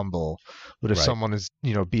draw of Humble. But if someone is,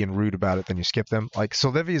 being rude about it, then you skip them. Like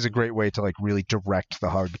Solivia is a great way to like really direct the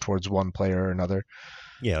hug towards one player or another.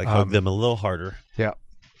 Yeah, like hug them a little harder. Yeah.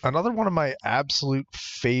 Another one of my absolute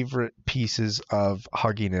favorite pieces of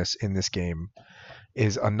hugginess in this game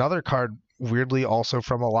is another card, weirdly also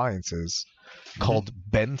from Alliances, called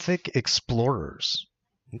Benthic Explorers,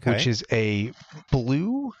 which is a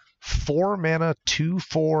blue 4-mana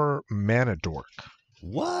 2/4 mana dork.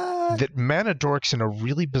 What? That mana dorks in a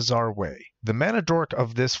really bizarre way. The mana dork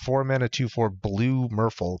of this 4-mana 2/4 blue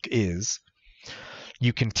merfolk is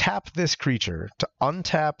you can tap this creature to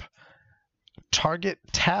untap target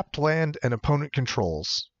tapped land and opponent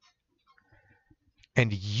controls,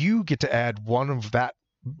 and you get to add one of that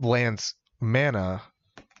land's mana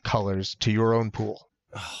colors to your own pool.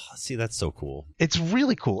 Oh, see, that's so cool. It's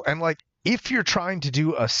really cool. And like, if you're trying to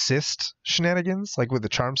do assist shenanigans, like with the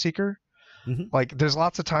Charm Seeker, like there's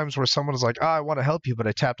lots of times where someone is like, oh, I want to help you, but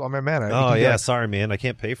I tapped all my mana. Oh yeah, sorry man, I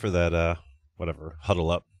can't pay for that whatever, huddle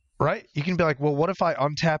up. Right? You can be like, well, what if I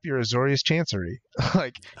untap your Azorius Chancery?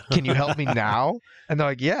 Like, can you help me now? And they're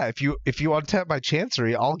like, yeah, if you untap my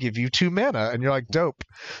Chancery, I'll give you 2 mana. And you're like, dope.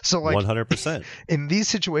 So like 100%. In these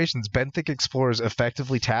situations, Benthic Explorers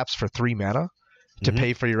effectively taps for 3 mana to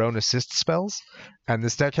pay for your own assist spells. And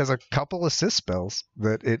this deck has a couple assist spells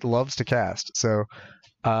that it loves to cast. So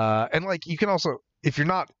and like you can also, if you're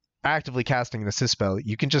not actively casting an assist spell,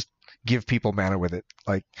 you can just give people mana with it.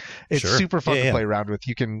 Like it's super fun to play around with.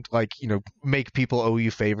 You can like, make people owe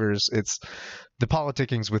you favors. It's the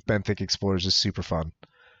politickings with Benthic Explorers is super fun.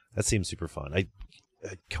 That seems super fun. I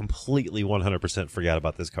completely 100% forgot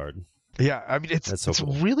about this card. Yeah, I mean it's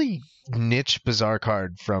cool. A really niche bizarre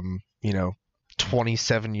card from,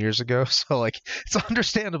 27 years ago. So like it's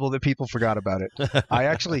understandable that people forgot about it.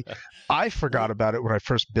 I forgot about it when I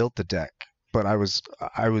first built the deck. But I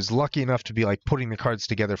was lucky enough to be like putting the cards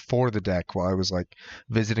together for the deck while I was like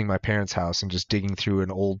visiting my parents' house and just digging through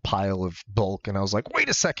an old pile of bulk. And I was like, wait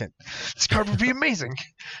a second, this card would be amazing.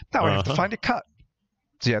 Now I have to find a cut.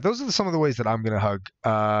 So yeah, those are some of the ways that I'm going to hug.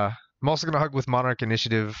 I'm also going to hug with Monarch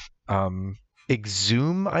Initiative.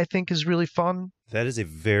 Exhume, I think, is really fun. That is a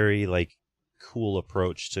very like cool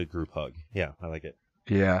approach to group hug. Yeah, I like it.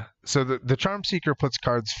 Yeah. So the Charm Seeker puts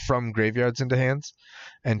cards from graveyards into hands.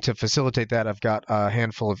 And to facilitate that, I've got a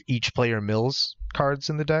handful of each player mills cards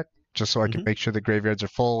in the deck, just so I can make sure the graveyards are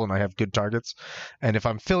full and I have good targets. And if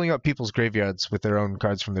I'm filling up people's graveyards with their own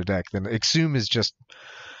cards from their deck, then Exhume is just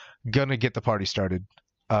going to get the party started.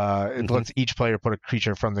 It lets each player put a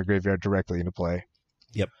creature from their graveyard directly into play.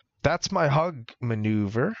 Yep. That's my hug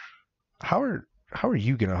maneuver. How are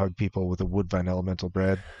you going to hug people with a Woodvine Elemental,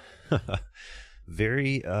 Brad?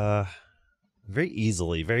 Very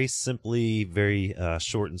easily, very simply, very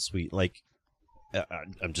short and sweet. Like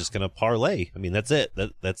I'm just gonna parlay. I mean, that's it.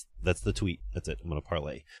 That's the tweet. That's it. I'm gonna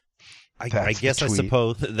parlay. I guess I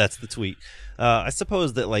suppose that's the tweet. I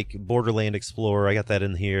suppose that like Borderland Explorer, I got that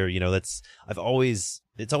in here. It's always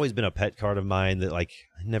been a pet card of mine that like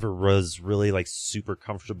I never was really like super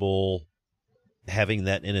comfortable having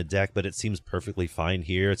that in a deck, but it seems perfectly fine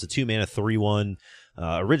here. It's a 2-mana 3/1.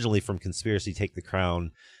 Originally from Conspiracy Take the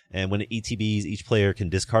Crown, and when it ETBs, each player can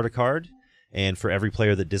discard a card, and for every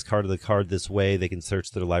player that discarded the card this way, they can search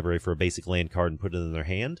their library for a basic land card and put it in their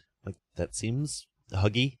hand. Like that seems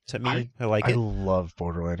huggy to me. I like it. I love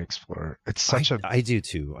Borderland Explorer. It's such I do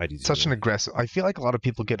too. Such an aggressive. I feel like a lot of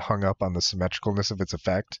people get hung up on the symmetricalness of its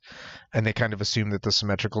effect, and they kind of assume that the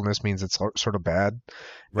symmetricalness means it's sort of bad,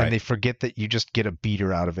 right. And they forget that you just get a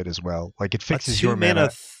beater out of it as well. Like it fixes your mana.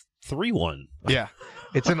 3/1. Yeah,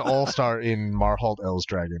 it's an all-star in Marhold Elves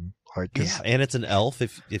Dragon. Like, and it's an elf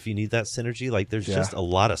if you need that synergy. Like, there's just a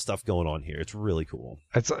lot of stuff going on here. It's really cool.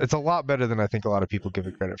 It's a lot better than I think a lot of people give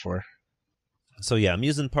it credit for. So yeah, I'm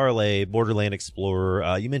using Parlay, Borderland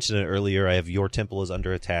Explorer. You mentioned it earlier. I have Your Temple is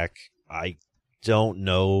under attack. I don't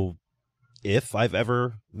know if I've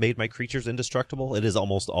ever made my creatures indestructible. It is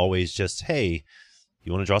almost always just, hey,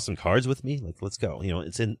 you want to draw some cards with me? Like, let's go.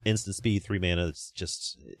 It's in instant speed, 3 mana.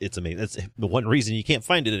 It's amazing. That's the one reason you can't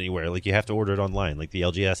find it anywhere. Like, you have to order it online. Like, the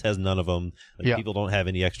LGS has none of them. Like, people don't have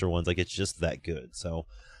any extra ones. Like, it's just that good. So,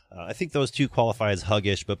 I think those two qualify as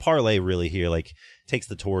huggish, but Parlay really here, like, takes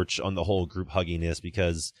the torch on the whole group hugginess,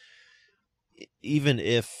 because even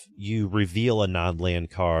if you reveal a non-land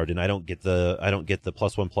card and I don't get the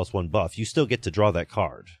 +1/+1 buff, you still get to draw that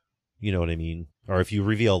card. You know what I mean? Or if you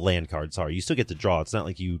reveal a land card, you still get to draw. It's not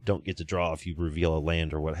like you don't get to draw if you reveal a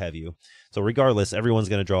land or what have you. So regardless, everyone's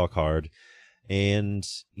going to draw a card. And,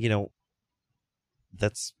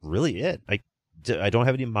 that's really it. I don't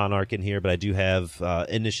have any Monarch in here, but I do have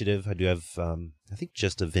Initiative. I do have, I think,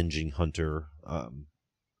 just Avenging Hunter.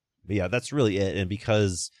 But yeah, that's really it. And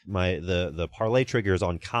because the parlay trigger is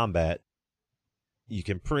on combat, you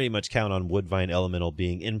can pretty much count on Woodvine Elemental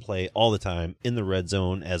being in play all the time in the red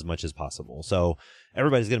zone as much as possible. So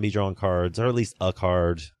everybody's going to be drawing cards, or at least a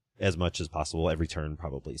card, as much as possible every turn,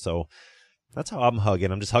 probably. So that's how I'm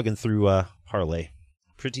hugging. I'm just hugging through parlay.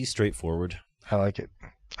 Pretty straightforward. I like it.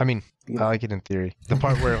 I mean, I like it in theory. The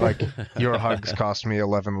part where like your hugs cost me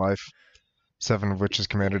 11 life, 7 of which is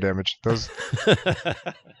commander damage.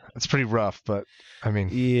 It's pretty rough, but I mean,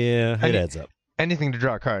 yeah, it adds up. Anything to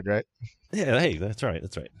draw a card, right? Yeah, hey, that's right.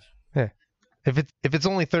 Yeah. If it's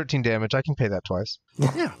only 13 damage, I can pay that twice.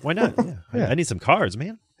 Yeah, why not? Yeah. I need some cards,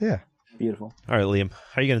 man. Yeah. Beautiful. All right, Liam,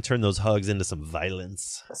 how are you going to turn those hugs into some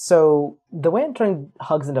violence? So the way I'm turning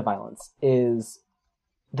hugs into violence is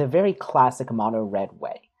the very classic mono red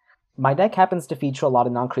way. My deck happens to feature a lot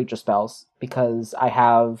of non-creature spells because I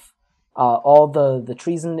have all the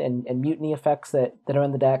treason and mutiny effects that are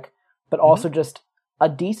in the deck, but also just a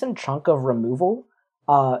decent chunk of removal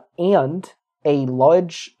and a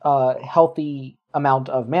large, healthy amount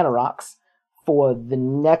of mana rocks for the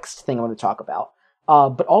next thing I'm going to talk about.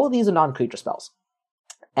 But all of these are non-creature spells.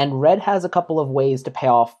 And red has a couple of ways to pay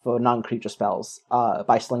off for non-creature spells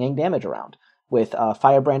by slinging damage around, with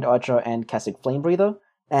Firebrand Archer and Kessig Flamebreather,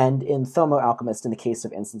 and in Thermo Alchemist in the case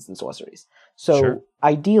of instants and sorceries. So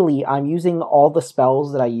Ideally, I'm using all the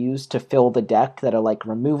spells that I use to fill the deck that are like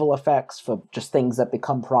removal effects for just things that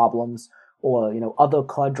become problems, or other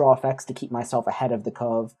card draw effects to keep myself ahead of the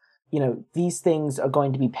curve. These things are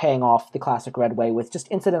going to be paying off the classic red way with just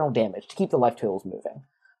incidental damage to keep the life totals moving.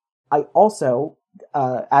 I also,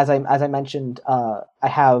 as I mentioned, I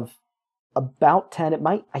have about 10.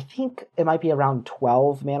 I think it might be around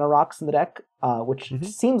 12 mana rocks in the deck, which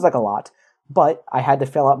seems like a lot, but I had to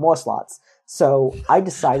fill out more slots. So I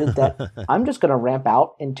decided that I'm just going to ramp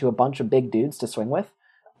out into a bunch of big dudes to swing with.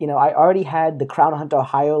 I already had the Crown Hunter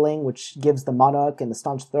Hireling, which gives the Monarch, and the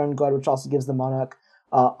Staunch Thornguard, which also gives the Monarch.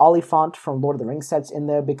 Oliphant from Lord of the Rings sets in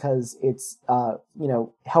there because it's,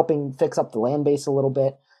 helping fix up the land base a little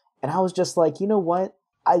bit. And I was just like, you know what?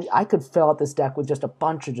 I could fill out this deck with just a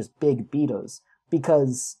bunch of just big beaters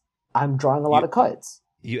because I'm drawing a lot of cards.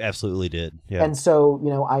 You absolutely did. Yeah. And so,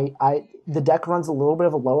 the deck runs a little bit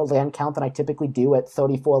of a lower land count than I typically do at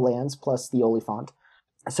 34 lands plus the Oliphant.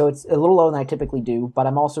 So it's a little lower than I typically do, but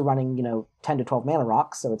I'm also running, 10 to 12 mana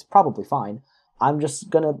rocks, so it's probably fine. I'm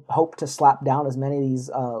just going to hope to slap down as many of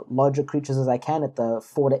these larger creatures as I can at the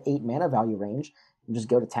 4 to 8 mana value range and just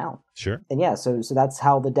go to town. Sure. And yeah, so that's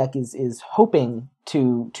how the deck is hoping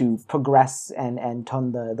to progress and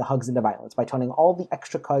turn the hugs into violence, by turning all the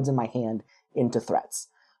extra cards in my hand into threats.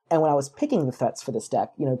 And when I was picking the threats for this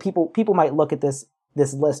deck, people might look at this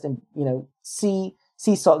list and,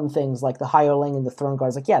 see certain things like the Hireling and the Thornguard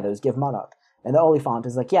is like, yeah, those give Monarch. And the Oliphant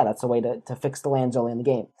is like, yeah, that's a way to fix the lands early in the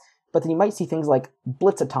game. But then you might see things like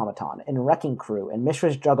Blitz Automaton and Wrecking Crew and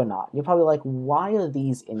Mishra's Juggernaut. You're probably like, why are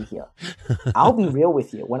these in here? I'll be real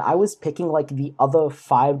with you. When I was picking like the other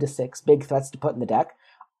 5 to 6 big threats to put in the deck,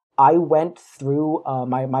 I went through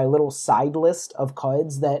my little side list of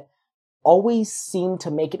cards that always seem to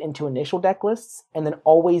make it into initial deck lists and then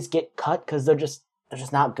always get cut because they're just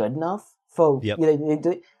not good enough. For they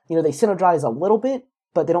synergize a little bit,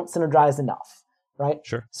 but they don't synergize enough. Right?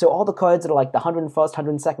 Sure. So all the cards that are like the 101st,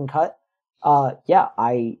 102nd cut,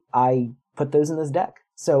 I put those in this deck.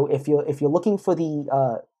 So if you're looking for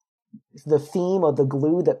the theme or the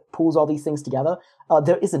glue that pulls all these things together,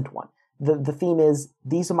 there isn't one. The theme is,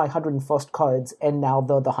 these are my 101st cards, and now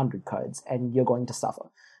they're the 100 cards, and you're going to suffer.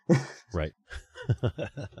 Right.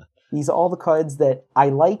 These are all the cards that I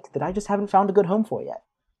like that I just haven't found a good home for yet.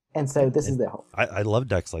 And so this is their home. I love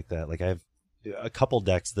decks like that. Like I have a couple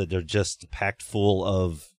decks that are just packed full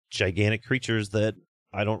of gigantic creatures that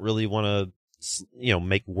I don't really want to,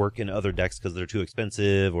 make work in other decks because they're too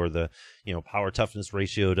expensive, or the, power toughness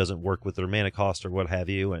ratio doesn't work with their mana cost or what have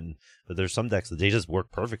you. But there's some decks that they just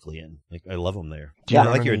work perfectly in. Like, I love them there. I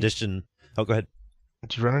like your addition. Oh, go ahead.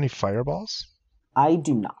 Do you run any fireballs? I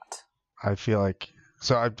do not. I feel like,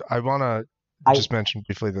 so I want to just mention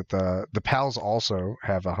briefly that the Pals also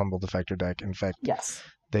have a Humble Defector deck. In fact, yes.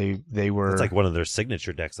 They were... It's like one of their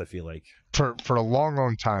signature decks, I feel like. For a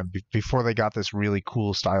long time, before they got this really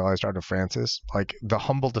cool stylized art of Francis, like the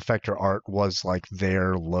Humble Defector art was like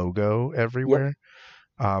their logo everywhere.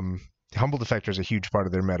 Yep. Humble Defector is a huge part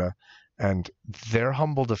of their meta, and their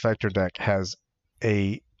Humble Defector deck has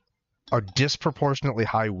a disproportionately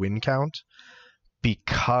high win count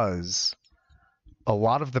because a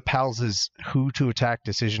lot of the pals' who to attack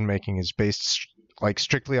decision making is based like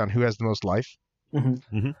strictly on who has the most life.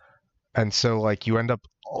 And so like you end up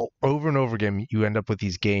over and over again, you end up with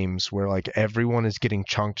these games where like everyone is getting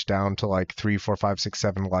chunked down to like 3, 4, 5, 6,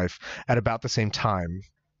 7 life at about the same time.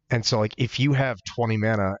 And so like if you have 20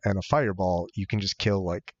 mana and a fireball, you can just kill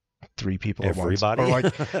like 3 people Everybody? at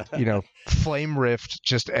once. Or like, you know, Flame Rift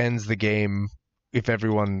just ends the game if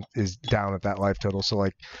everyone is down at that life total. So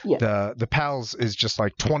like the pals is just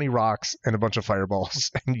like 20 rocks and a bunch of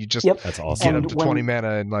fireballs, and you just That's awesome. get up to 20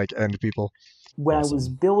 mana and like end people. When Awesome. I was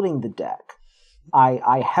building the deck,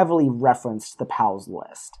 I heavily referenced the pals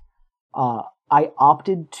list. I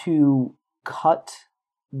opted to cut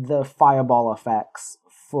the fireball effects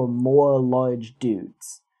for more large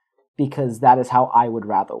dudes because that is how I would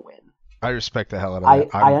rather win. I respect the hell out of I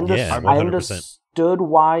that. I'm- Yeah, I 100%. understood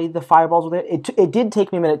why the fireballs were there. It did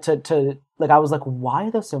take me a minute to like, I was like, why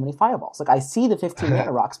are there so many fireballs? Like, I see the 15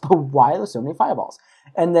 mana rocks, but why are there so many fireballs?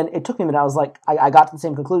 And then it took me a minute. I was like, I got to the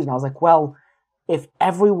same conclusion. I was like, well, if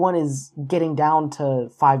everyone is getting down to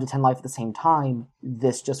 5 to 10 life at the same time,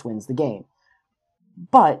 this just wins the game.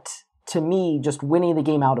 But to me, just winning the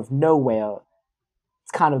game out of nowhere,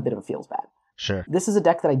 it's kind of a bit of a feels bad. Sure. This is a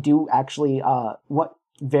deck that I do actually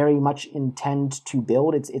very much intend to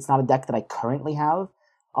build. It's not a deck that I currently have.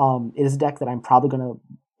 It is a deck that I'm probably going to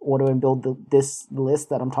order and build this list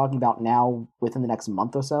that I'm talking about now within the next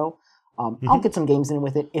month or so. I'll get some games in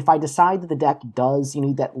with it. If I decide that the deck does, you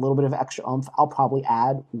need that little bit of extra oomph, I'll probably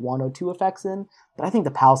add 1 or 2 effects in. But I think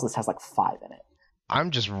the Pals list has like 5 in it.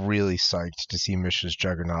 I'm just really psyched to see Mishra's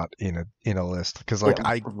Juggernaut in a list because like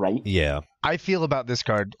Right? Yeah. I feel about this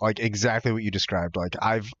card like exactly what you described. Like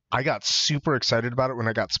I got super excited about it when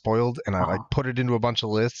I got spoiled, and I like put it into a bunch of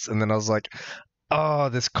lists, and then I was like, oh,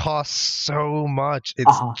 this costs so much.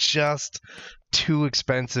 It's just too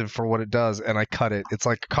expensive for what it does, and I cut it. It's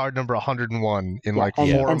like card number 101 in like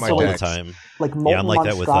 4 of my so, all the decks. time. Like Yeah, I'm like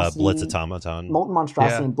that with Monstrosity- Blitz Automaton. Molten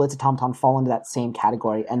Monstrosity Yeah. and Blitz Automaton fall into that same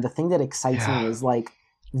category. And the thing that excites me is like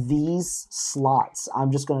these slots,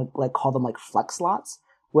 I'm just going to like call them like flex slots,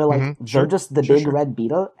 where like they're just the big red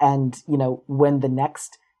beater. And, you know, when the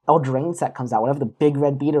next Eldraine set comes out, whatever the big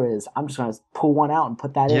red beater is, I'm just going to pull one out and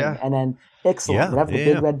put that in. And then Ixalan, Yeah, whatever the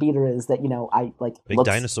big red beater is that, you know, I like Big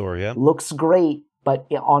dinosaur, yeah. looks great, but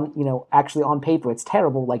on, you know, actually on paper it's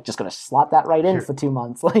terrible. Like, just going to slot that right in for 2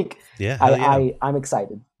 months. Like, Yeah, hell yeah. I'm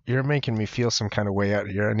excited. You're making me feel some kind of way out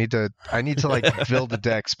here. I need to like build a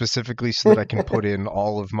deck specifically so that I can put in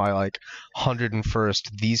all of my like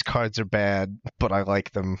 101st. These cards are bad, but I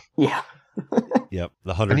like them. Yeah. Yep,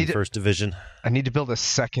 the 101st Division. I need to build a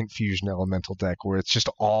second Fusion Elemental deck where it's just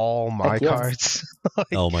all my Heck yes. cards.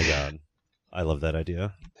 Oh my god. I love that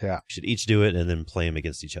idea. Yeah. We should each do it and then play them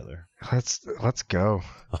against each other. Let's go.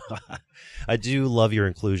 I do love your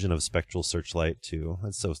inclusion of Spectral Searchlight too.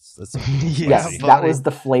 That's so Yeah, Yes, classy. that buddy. was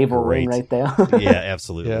the flavor Great. ring right there. Yeah,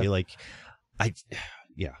 absolutely. Yeah. Like I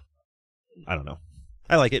don't know.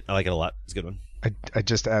 I like it a lot. It's a good one. I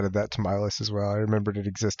just added that to my list as well. I remembered it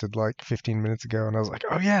existed like 15 minutes ago, and I was like,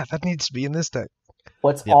 oh yeah, that needs to be in this deck.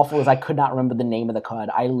 What's Yep. awful is I could not remember the name of the card.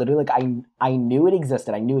 I literally I knew it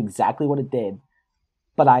existed. I knew exactly what it did.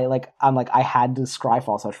 But I had to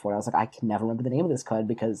Scryfall search for it. I was like, I can never remember the name of this card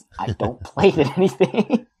because I don't play it in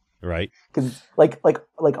anything. Right? Because like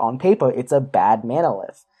on paper, it's a bad mana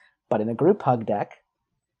list. But in a group hug deck,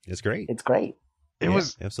 It's great. it's great. It Yeah,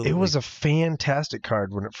 was absolutely. It was a fantastic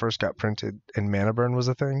card when it first got printed, and Mana Burn was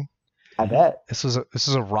a thing. I bet. This was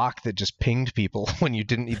a rock that just pinged people when you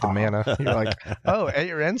didn't need the mana. You're like, oh, at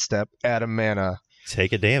your end step, add a mana.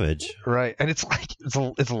 Take a damage. Right, and it's like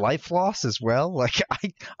it's life loss as well. Like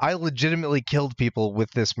I legitimately killed people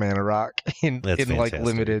with this mana rock in That's like fantastic.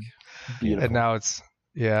 limited, Beautiful. and now it's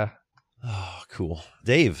Oh, cool.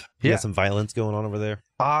 Dave, you Yeah. got some violence going on over there?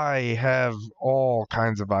 I have all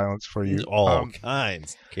kinds of violence for you. All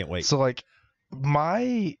kinds. Can't wait. So like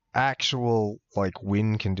my actual like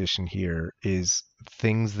win condition here is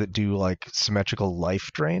things that do like symmetrical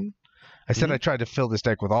life drain. I said I tried to fill this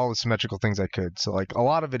deck with all the symmetrical things I could. So like a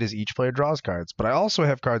lot of it is each player draws cards, but I also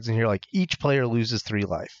have cards in here like each player loses 3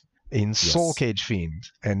 life in Soul Cage Fiend,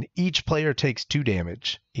 and each player takes 2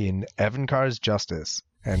 damage in Evankar's Justice,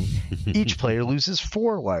 and each player loses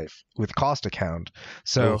 4 life with Caustic Hound.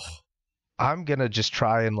 So Ugh. I'm gonna just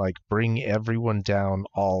try and like bring everyone down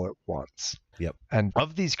all at once. Yep. And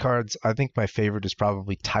of these cards, I think my favorite is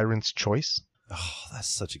probably Tyrant's Choice. Oh, that's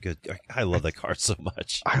such a good. I love that card so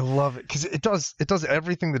much. I love it because it does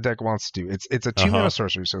everything the deck wants to do. It's a 2 mana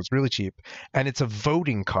sorcery, so it's really cheap, and it's a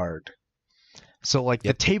voting card. So like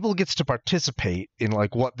the table gets to participate in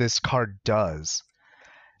like what this card does,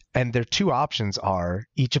 And their two options are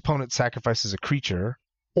each opponent sacrifices a creature,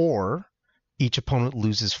 or each opponent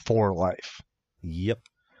loses 4 life, Yep.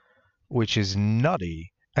 which is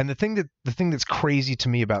nutty. And the thing that's crazy to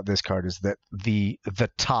me about this card is that the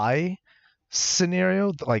tie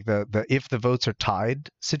scenario, like the if the votes are tied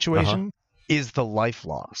situation, is the life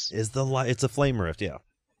loss. It's a flame rift, yeah.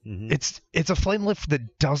 Mm-hmm. It's a flame lift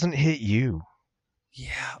that doesn't hit you. Yeah.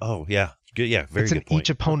 Oh, yeah. Good. Yeah. Very It's good an point. each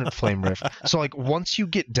opponent flame rift. So like once you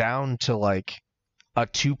get down to like a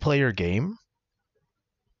 2-player game,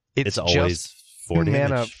 It's just always 4 2 damage.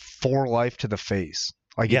 mana, 4 life to the face.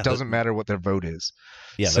 Like Yeah, it doesn't matter what their vote is.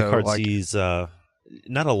 Yeah, So, that card like- sees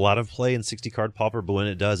not a lot of play in 60 card pauper, but when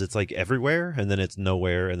it does, it's like everywhere, and then it's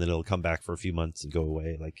nowhere, and then it'll come back for a few months and go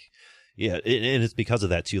away. Like, yeah, and it's because of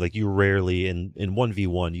that too. Like, you rarely in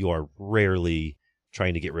 1v1, you are rarely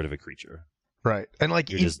trying to get rid of a creature. Right. And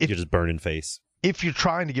like You're if just burning face. if you're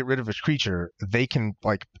trying to get rid of a creature, they can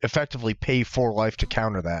like effectively pay 4 life to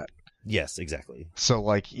counter that. Yes, exactly. So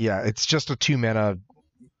like yeah, it's just a 2 mana.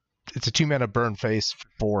 It's a 2 mana burn face for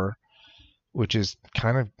 4, which is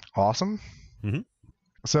kind of awesome. Mhm.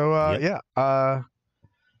 So Yep.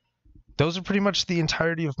 those are pretty much the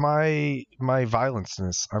entirety of my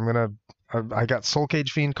violenceness. I got Soul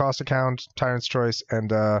Cage Fiend, Cost Account, Tyrant's Choice, and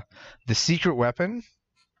the secret weapon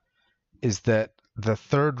is that the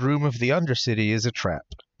third room of the Undercity is a trap.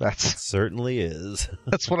 It That's certainly is.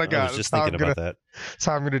 that's what I got. was just That's how thinking I'm about gonna- that. That's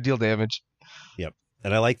how I'm gonna deal damage.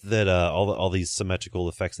 And I like that all these symmetrical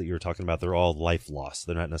effects that you were talking about, they're all life loss.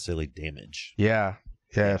 They're not necessarily damage. Yeah.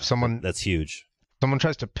 If someone That's huge.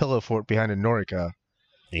 tries to pillow fort behind a Norica,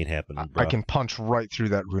 Ain't happening, I bro. can punch right through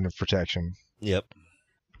that rune of protection. Yep.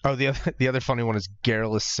 Oh, the other funny one is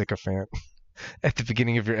Garrulous Sycophant. At the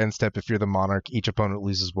beginning of your end step, if you're the monarch, each opponent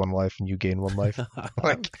loses 1 life and you gain 1 life.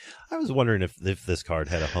 Like- I was wondering if this card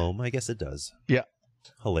had a home. I guess it does. Yeah.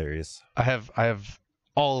 Hilarious. I have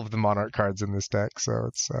all of the monarch cards in this deck, so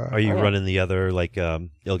it's. Are you yeah. running the other like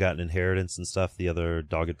ill-gotten inheritance and stuff? The other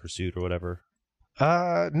dogged pursuit or whatever?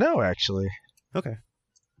 No, actually. Okay,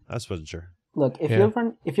 I just wasn't sure. Look, if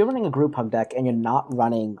you're running a group hug deck and you're not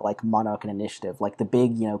running like Monarch and Initiative, like the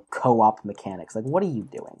big co-op mechanics, like what are you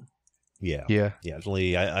doing? Yeah, Yeah.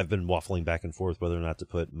 Definitely. I've been waffling back and forth whether or not to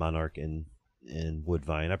put Monarch in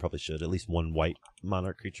Woodvine. I probably should. At least 1 white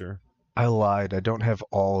Monarch creature. I lied. I don't have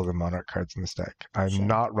all of the monarch cards in this deck. I'm Shame.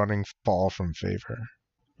 not running Fall from Favor.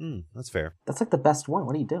 That's fair. That's like the best one.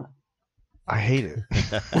 What are you doing? I hate it.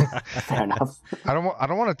 Fair enough. I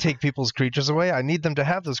don't want to take people's creatures away. I need them to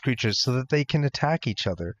have those creatures so that they can attack each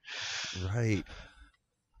other. Right.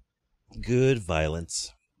 Good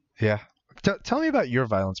violence. Yeah. Tell me about your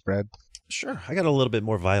violence, Brad. Sure. I got a little bit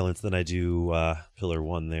more violence than I do Pillar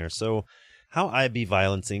 1 there. So how I be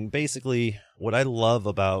violencing, basically what I love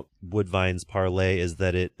about Woodvine's Parlay is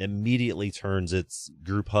that it immediately turns its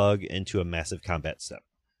group hug into a massive combat step.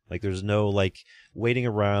 Like there's no like waiting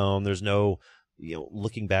around, there's no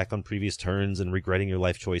looking back on previous turns and regretting your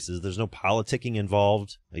life choices. There's no politicking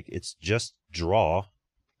involved. Like it's just draw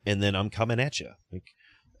and then I'm coming at you. Like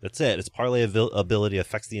that's it. Its parlay ability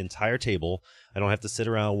affects the entire table. I don't have to sit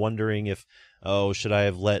around wondering if, should I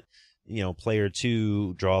have let, player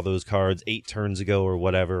 2 draw those cards 8 turns ago or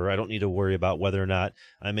whatever. I don't need to worry about whether or not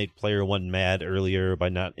I made player 1 mad earlier by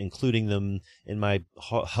not including them in my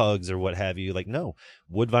hugs or what have you. Like, no,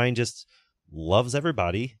 Woodvine just loves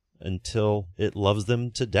everybody until it loves them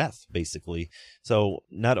to death, basically. So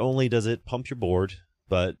not only does it pump your board,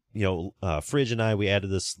 but, Fridge and I, we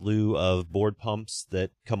added a slew of board pumps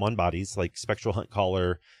that come on bodies, like Spectral Hunt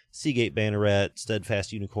Caller, Seagate Banneret,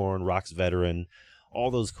 Steadfast Unicorn, Rock's Veteran,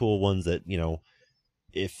 all those cool ones that,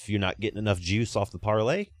 if you're not getting enough juice off the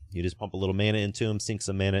parlay, you just pump a little mana into them, sink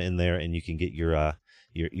some mana in there, and you can get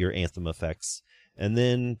your Anthem effects. And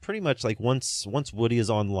then pretty much like once Woody is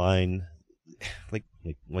online,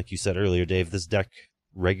 like you said earlier, Dave, this deck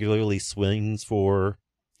regularly swings for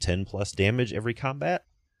 10 plus damage every combat.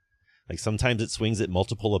 Like sometimes it swings at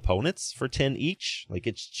multiple opponents for 10 each. Like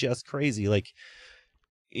it's just crazy. Like,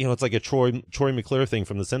 it's like a Troy McClure thing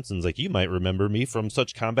from The Simpsons. Like, you might remember me from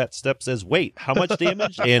such combat steps as wait, how much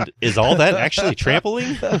damage? And is all that actually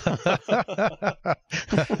trampling?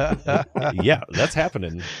 Yeah, that's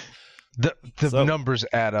happening. The numbers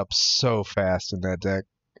add up so fast in that deck.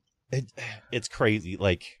 It's crazy.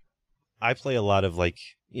 Like, I play a lot of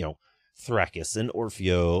Thrakkus and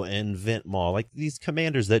Orfeo and Ventmaw, like these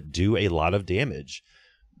commanders that do a lot of damage.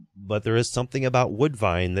 But there is something about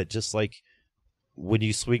Woodvine that just like when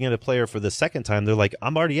you swing at a player for the second time, they're like,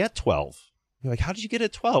 I'm already at 12. You're like, how did you get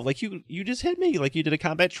at 12? Like, you just hit me. Like, you did a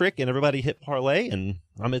combat trick and everybody hit parlay, and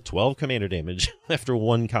I'm at 12 commander damage after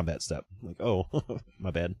one combat step. Like, oh,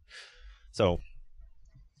 my bad. So,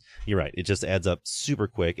 you're right. It just adds up super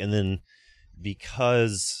quick. And then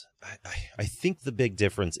because I think the big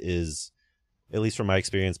difference is, at least from my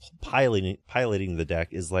experience piloting the deck,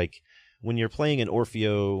 is like when you're playing an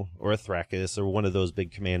Orfeo or a Thrakkus or one of those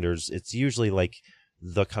big commanders, it's usually like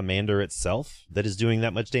the commander itself that is doing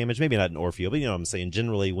that much damage. Maybe not an Orfeo, but you know what I'm saying.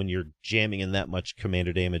 Generally, when you're jamming in that much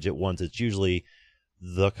commander damage at once, it's usually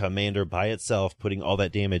the commander by itself putting all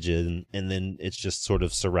that damage in, and then it's just sort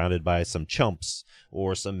of surrounded by some chumps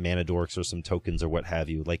or some mana dorks or some tokens or what have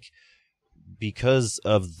you. Like, because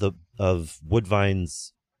of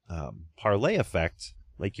Woodvine's parlay effect,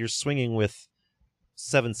 like you're swinging with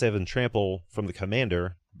 7/7 trample from the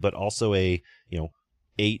commander, but also a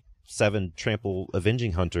 8/7 trample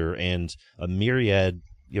Avenging Hunter and a myriad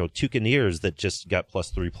Toucaneers that just got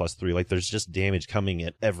 +3/+3. Like, there's just damage coming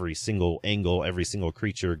at every single angle. Every single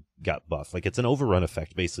creature got buffed. Like, it's an overrun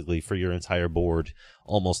effect basically for your entire board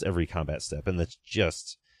almost every combat step, and that's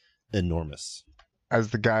just enormous.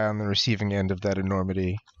 As the guy on the receiving end of that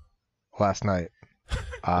enormity last night,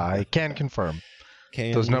 I can confirm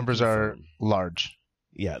those numbers are large.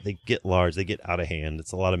 Yeah, they get large. They get out of hand.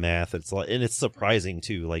 It's a lot of math. And it's surprising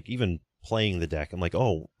too. Like, even playing the deck, I'm like,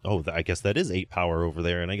 oh, I guess that is 8 power over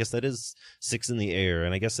there, and I guess that is 6 in the air,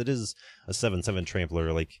 and I guess it is a 7/7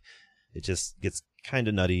 trampler. Like, it just gets kind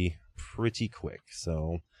of nutty pretty quick.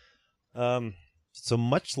 So, so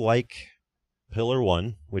much like Pillar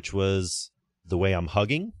 1, which was the way I'm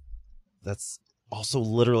hugging, that's also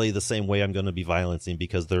literally the same way I'm going to be violencing,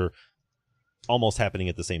 because they're almost happening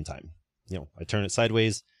at the same time. I turn it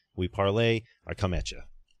sideways, we parlay, I come at you.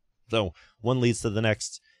 So one leads to the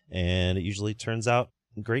next, and it usually turns out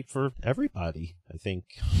great for everybody, I think.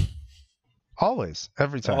 Always,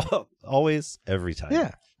 every time. Always, every time.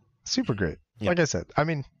 Yeah, super great. Yeah. Like I said, I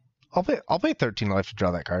mean, I'll pay 13 life to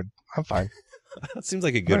draw that card. I'm fine. That seems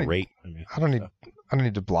like a good rate. I don't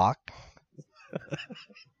need to block.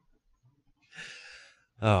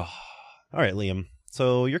 Oh, all right, Liam.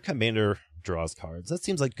 So your commander draws cards. That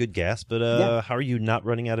seems like good gas, but how are you not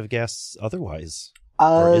running out of gas otherwise?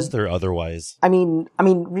 Or is there otherwise? I mean,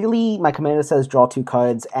 really, my commander says draw 2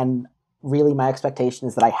 cards, and really my expectation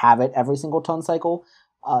is that I have it every single turn cycle.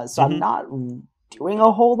 So I'm not doing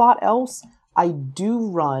a whole lot else. I do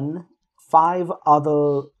run 5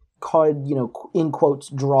 other card, in quotes,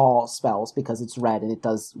 draw spells, because it's red and it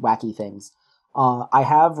does wacky things. I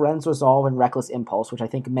have Ren's Resolve and Reckless Impulse, which I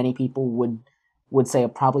think many people would say are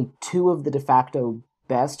probably 2 of the de facto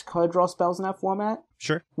best card draw spells in that format.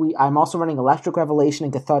 Sure. I'm also running Electric Revelation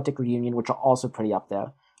and Cathartic Reunion, which are also pretty up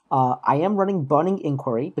there. I am running Burning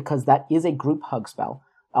Inquiry, because that is a group hug spell.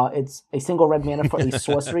 It's a single red mana for a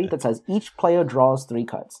sorcery that says each player draws 3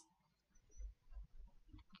 cards.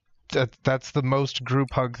 That's the most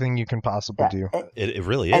group hug thing you can possibly do. It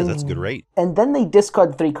really is. That's a good rate. And then they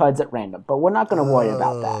discard 3 cards at random, but we're not going to worry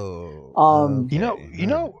about that. Okay.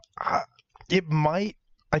 It might.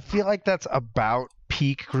 I feel like that's about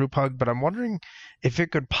peak group hug, but I'm wondering if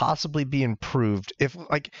it could possibly be improved.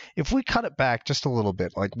 If we cut it back just a little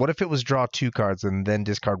bit, like what if it was draw 2 cards and then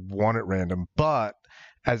discard 1 at random, but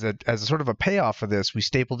as a sort of a payoff for this, we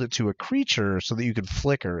stapled it to a creature so that you could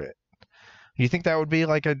flicker it. Do you think that would be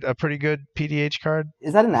like a pretty good PDH card?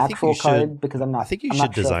 Is that an actual card? Because I'm not. I think you I'm should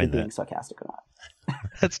not sure design if you're that. being sarcastic or not.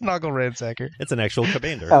 That's Noggle Ransacker. It's an actual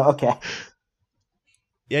commander. Oh, okay.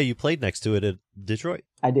 Yeah, you played next to it at Detroit.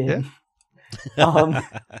 I did. Yeah.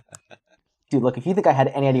 Dude, look, if you think I had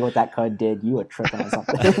any idea what that card did, you were tripping on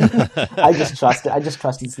something. I just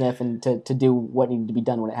trusted Sniff and to do what needed to be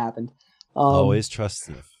done when it happened. Always trust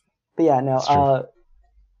Sniff. But yeah, no.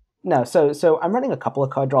 So I'm running a couple of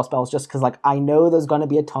card draw spells just because, like, I know there's going to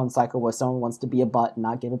be a turn cycle where someone wants to be a butt and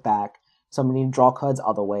not give it back. So I'm going to need to draw cards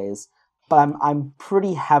other ways. But I'm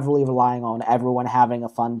pretty heavily relying on everyone having a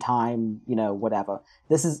fun time, whatever.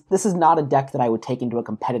 This is not a deck that I would take into a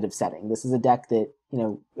competitive setting. This is a deck that,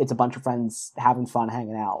 it's a bunch of friends having fun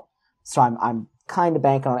hanging out. So I'm kind of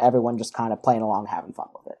banking on everyone just kind of playing along, having fun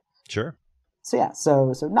with it. Sure. So yeah,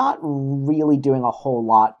 so not really doing a whole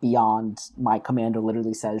lot beyond my commander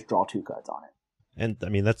literally says draw 2 cards on it. And I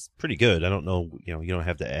mean, that's pretty good. I don't know, you don't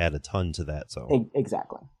have to add a ton to that. So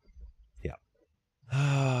Exactly.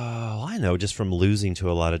 Well, I know just from losing to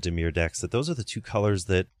a lot of Dimir decks that those are the 2 colors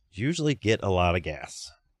that usually get a lot of gas.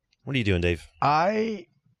 What are you doing, Dave? I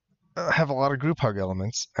have a lot of group hug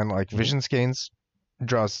elements, and Vision Skeins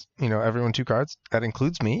draws, everyone 2 cards. That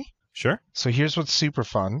includes me. Sure. So here's what's super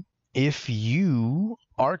fun. If you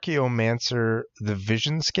Archaeomancer the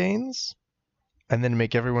Vision Skeins, and then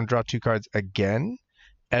make everyone draw 2 cards again,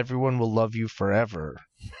 everyone will love you forever.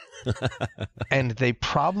 And they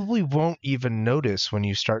probably won't even notice when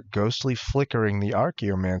you start ghostly flickering the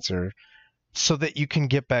Archaeomancer so that you can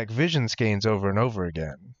get back Vision Skeins over and over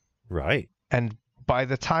again. Right. And by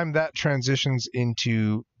the time that transitions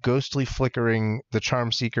into ghostly flickering the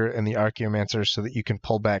Charm Seeker and the Archaeomancer so that you can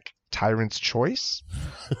pull back Tyrant's Choice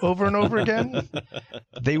over and over again,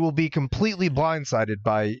 they will be completely blindsided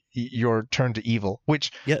by your turn to evil, which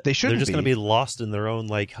they shouldn't be. They're just going to be lost in their own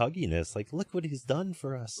like hugginess. Like, look what he's done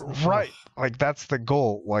for us. Right. Like, that's the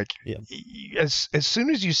goal. Like, as soon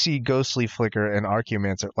as you see ghostly flicker and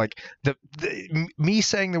Archaeomancer, like me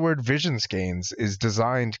saying the word Vision Skeins is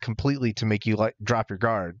designed completely to make you like drop your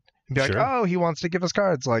guard. Be like, oh, he wants to give us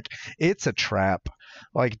cards. Like, it's a trap.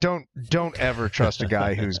 Like, don't ever trust a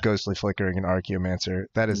guy who's ghostly flickering an Archaeomancer.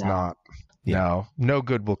 That is not. Yeah. No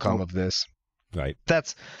good will come of this. Right.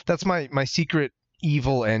 That's my secret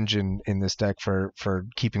evil engine in this deck for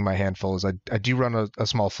keeping my hand full. Is I do run a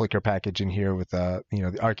small flicker package in here with the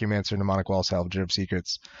Archaeomancer, Mnemonic Wall, Salvager of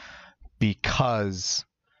Secrets, because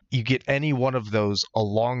you get any one of those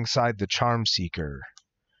alongside the Charm Seeker.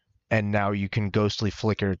 And now you can ghostly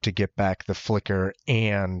flicker to get back the flicker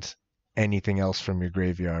and anything else from your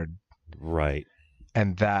graveyard. Right.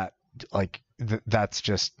 And that, like, that's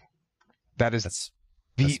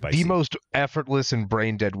the most effortless and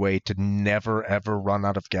brain dead way to never ever run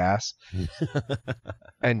out of gas.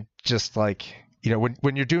 And just like,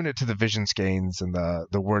 when you're doing it to the Vision Skeins and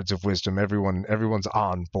the Words of Wisdom, everyone's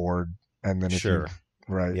on board. And then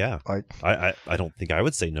right. Yeah. Like, I don't think I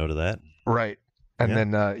would say no to that. Right. And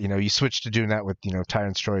then, you switch to doing that with,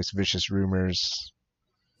 Tyrant's Choice, Vicious Rumors.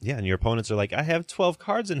 Yeah, and your opponents are like, I have 12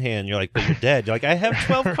 cards in hand. You're like, but you're dead. You're like, I have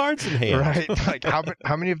 12 cards in hand. Right. Like,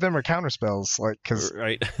 how many of them are counterspells? Like, because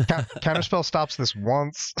counterspell stops this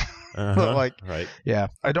once. But, like, right. Yeah,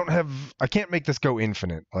 I can't make this go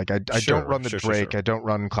infinite. Like, I don't run the Drake. I don't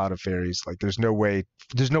run Cloud of Fairies. Like, there's no way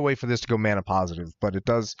for this to go mana positive. But it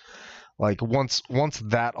does. Like, once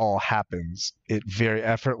that all happens, it very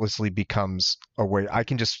effortlessly becomes a way I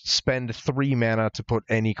can just spend 3 mana to put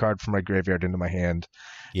any card from my graveyard into my hand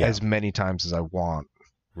as many times as I want.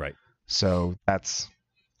 Right. So that's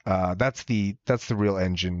the real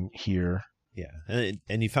engine here. Yeah,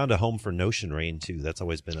 and you found a home for Notion Rain too. That's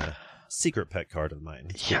always been a secret pet card of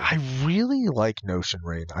mine. Yeah, I really like Notion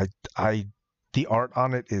Rain. The art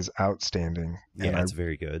on it is outstanding. Yeah, it's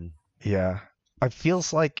very good. Yeah, it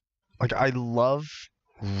feels like I love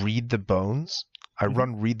Read the Bones. I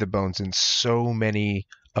run Read the Bones in so many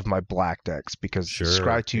of my black decks because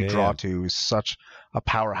Scry 2 Draw 2 is such a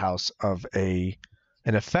powerhouse of an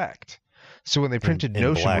effect. So when they printed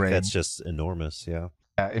Notion black, Rain, that's just enormous. Yeah.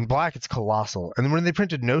 In black, it's colossal. And then when they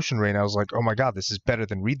printed Notion Rain, I was like, oh my god, this is better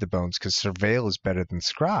than Read the Bones because Surveil is better than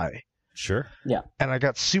Scry. Sure. Yeah. And I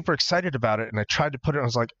got super excited about it, and I tried to put it. I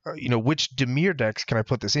was like, which Dimir decks can I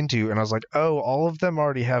put this into? And I was like, oh, all of them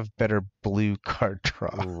already have better blue card draw.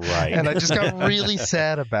 Right. And I just got really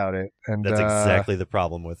sad about it. And that's exactly the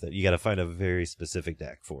problem with it. You got to find a very specific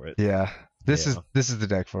deck for it. Yeah. This is the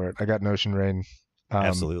deck for it. I got Notion Rain.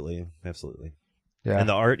 Absolutely. Yeah. And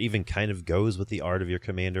the art even kind of goes with the art of your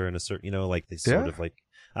commander in a certain, like they sort of like,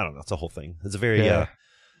 I don't know. It's a whole thing. It's a very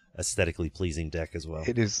aesthetically pleasing deck as well.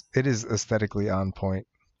 It is aesthetically on point.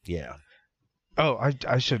 Yeah. Oh,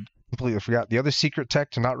 I should completely forgot the other secret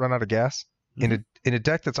tech to not run out of gas in a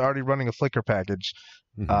deck that's already running a flicker package.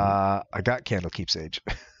 I got Candlekeep Sage.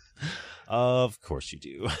 Of course you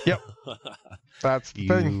do. Yep. That's the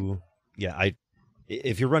thing. Yeah,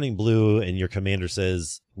 if you're running blue and your commander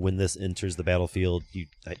says when this enters the battlefield,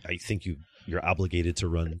 I think you're obligated to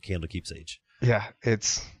run Candlekeep Sage. Yeah,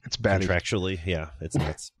 it's bad. Contractually, yeah, it's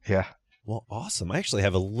nuts. Yeah. Well, awesome. I actually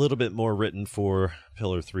have a little bit more written for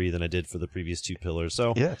Pillar 3 than I did for the previous 2 pillars.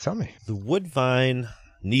 So yeah, tell me. The Woodvine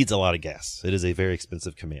needs a lot of gas. It is a very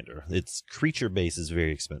expensive commander. Its creature base is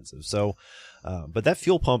very expensive. So, but that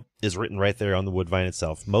fuel pump is written right there on the Woodvine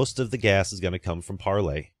itself. Most of the gas is going to come from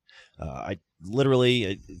Parlay.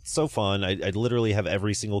 It's so fun. I literally have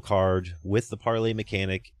every single card with the Parlay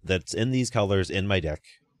mechanic that's in these colors in my deck.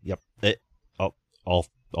 Yep.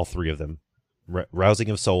 All 3 of them. Rousing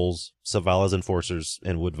of Souls, Savala's Enforcers,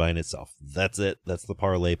 and Woodvine itself. That's it. That's the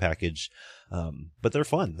Parlay package. But they're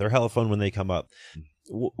fun. They're hella fun when they come up.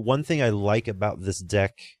 One thing I like about this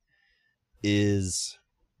deck is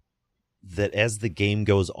that as the game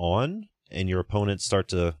goes on and your opponents start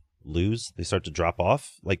to lose, they start to drop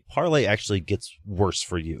off, like Parlay actually gets worse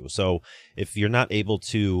for you. So if you're not able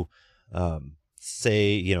to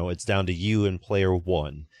say, it's down to you and player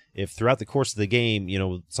 1, if throughout the course of the game,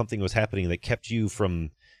 something was happening that kept you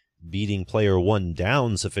from beating player 1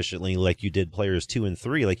 down sufficiently like you did players 2 and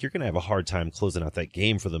 3, like you're going to have a hard time closing out that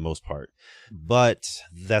game for the most part. But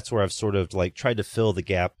that's where I've sort of like tried to fill the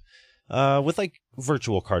gap with like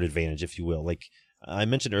virtual card advantage, if you will. Like I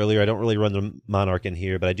mentioned earlier, I don't really run the Monarch in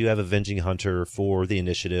here, but I do have Avenging Hunter for the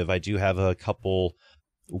initiative. I do have a couple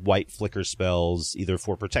white flicker spells, either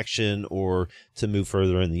for protection or to move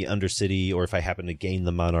further in the Undercity, or if I happen to gain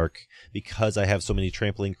the Monarch. Because I have so many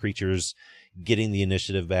trampling creatures, getting the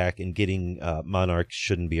initiative back and getting Monarch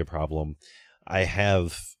shouldn't be a problem. I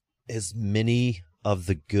have as many of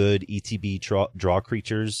the good ETB draw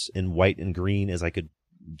creatures in white and green as I could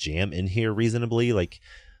jam in here reasonably, like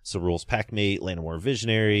Cerul's Packmate, Llanowar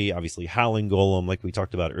Visionary, obviously Howling Golem, like we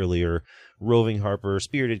talked about earlier, Roving Harper,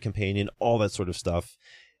 Spirited Companion, all that sort of stuff.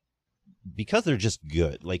 Because they're just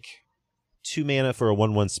good. Like 2 mana for a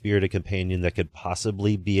 1/1 Spirited Companion that could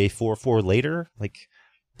possibly be a 4/4 later. Like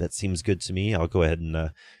that seems good to me. I'll go ahead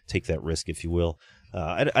and take that risk, if you will.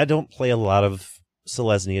 I don't play a lot of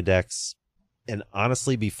Selesnya decks. And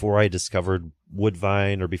honestly, before I discovered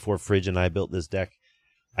Woodvine or before Fridge and I built this deck,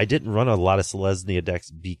 I didn't run a lot of Selesnya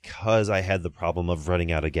decks because I had the problem of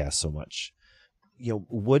running out of gas so much. You know,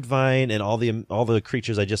 Woodvine and all the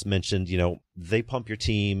creatures I just mentioned, you know, they pump your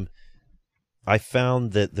team. I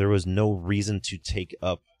found that there was no reason to take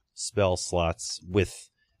up spell slots with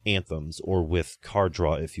anthems or with card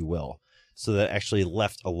draw, if you will. So that actually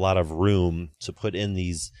left a lot of room to put in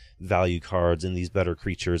these value cards and these better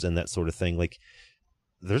creatures and that sort of thing. Like,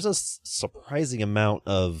 there's a surprising amount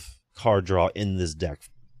of card draw in this deck.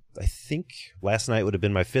 I think last night would have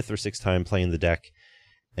been my 5th or 6th time playing the deck,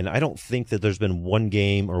 and I don't think that there's been one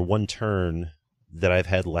game or one turn that I've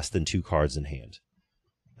had less than 2 cards in hand.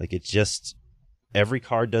 Like, it's just, every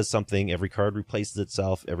card does something, every card replaces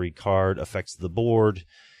itself, every card affects the board,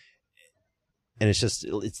 and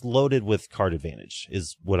it's loaded with card advantage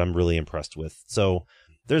is what I'm really impressed with. So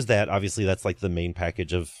there's that. Obviously, that's like the main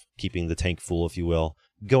package of keeping the tank full, if you will.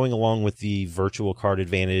 Going along with the virtual card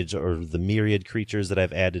advantage or the myriad creatures that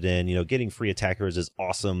I've added in, you know, getting free attackers is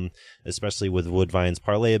awesome, especially with Woodvine's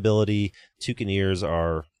parlay ability. Toucaneers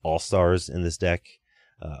are all-stars in this deck.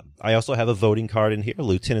 I also have a voting card in here,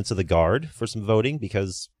 Lieutenants of the Guard, for some voting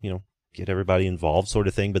because, you know, get everybody involved sort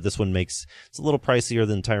of thing. But this one it's a little pricier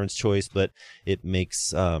than Tyrant's Choice, but it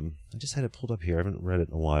makes, I just had it pulled up here. I haven't read it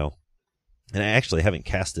in a while. And I actually haven't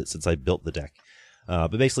cast it since I built the deck.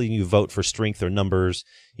 But basically, you vote for strength or numbers.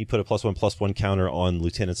 You put a +1/+1 counter on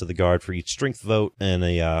Lieutenants of the Guard for each strength vote, and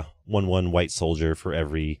a 1/1 white soldier for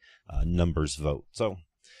every numbers vote. So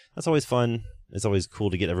that's always fun. It's always cool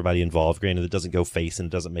to get everybody involved. Granted, it doesn't go face and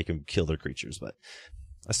it doesn't make them kill their creatures, but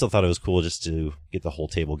I still thought it was cool just to get the whole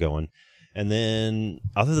table going. And then,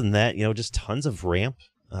 other than that, you know, just tons of ramp.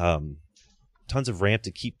 Tons of ramp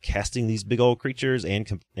to keep casting these big old creatures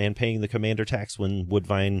and paying the commander tax when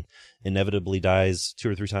Woodvine inevitably dies 2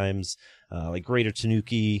 or 3 times. Like Greater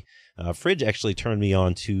Tanuki. Fridge actually turned me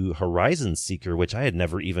on to Horizon Seeker, which I had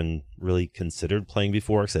never even really considered playing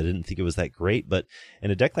before because I didn't think it was that great. But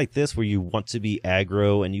in a deck like this where you want to be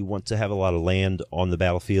aggro and you want to have a lot of land on the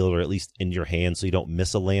battlefield or at least in your hand so you don't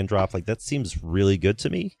miss a land drop, like that seems really good to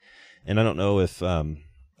me. And I don't know if I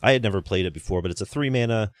had never played it before, but it's a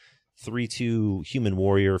 3-mana 3/2 human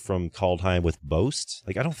warrior from Kaldheim with Boast.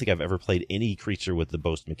 Like, I don't think I've ever played any creature with the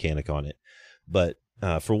Boast mechanic on it. But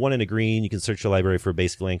for 1 and a green, you can search your library for a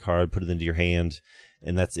basic land card, put it into your hand,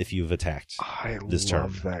 and that's if you've attacked this turn. I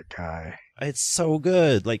love that guy. It's so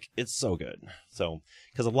good. Like, it's so good. So,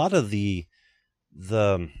 because a lot of the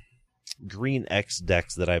green X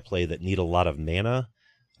decks that I play that need a lot of mana,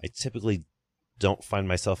 I typically don't find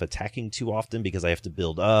myself attacking too often because I have to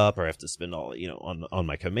build up or I have to spend all, you know, on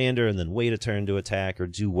my commander and then wait a turn to attack or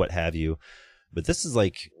do what have you. But this is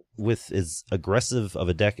like, with as aggressive of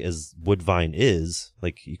a deck as Woodvine is,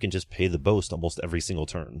 like, you can just pay the Boast almost every single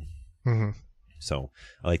turn. Mm-hmm. So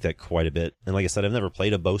I like that quite a bit. And like I said, I've never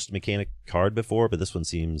played a Boast mechanic card before, but this one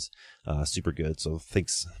seems super good. So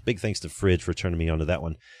big thanks to Fridge for turning me onto that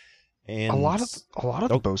one. And a lot of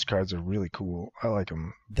the Boast cards are really cool. I like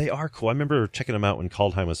them. They are cool. I remember checking them out when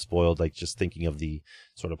Kaldheim was spoiled, like just thinking of the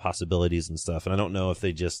sort of possibilities and stuff. And I don't know if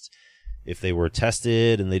they were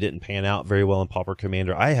tested and they didn't pan out very well in Pauper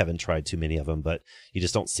Commander. I haven't tried too many of them, but you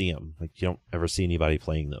just don't see them. Like, you don't ever see anybody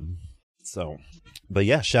playing them. So, but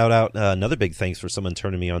yeah, shout out. Another big thanks for someone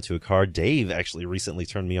turning me on to a card. Dave actually recently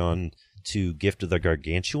turned me on to Gift of the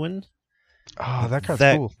Gargantuan. Oh, that card's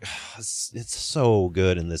cool. It's so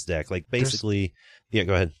good in this deck. Like, basically, yeah,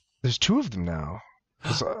 go ahead. There's 2 of them now.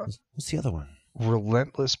 What's the other one?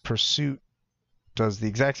 Relentless Pursuit does the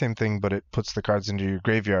exact same thing, but it puts the cards into your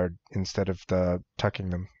graveyard instead of tucking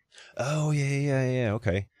them. Oh, yeah,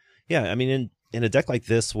 okay. Yeah, I mean, in a deck like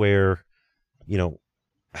this where, you know,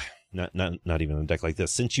 not even a deck like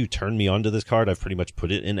this, since you turned me onto this card, I've pretty much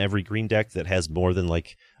put it in every green deck that has more than,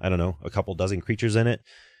 like, I don't know, a couple dozen creatures in it.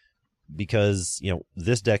 Because, you know,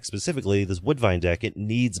 this deck specifically, this Woodvine deck, it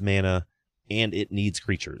needs mana and it needs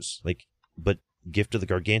creatures. Like, but Gift of the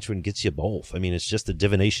Gargantuan gets you both. I mean, it's just a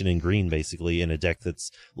divination in green, basically, in a deck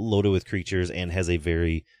that's loaded with creatures and has a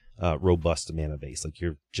very robust mana base. Like,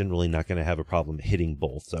 you're generally not going to have a problem hitting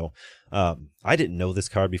both. So I didn't know this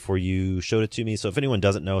card before you showed it to me. So if anyone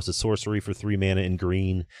doesn't know, it's a sorcery for 3 mana in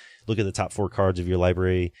green. Look at the top 4 cards of your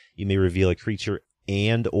library. You may reveal a creature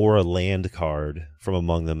and or a land card from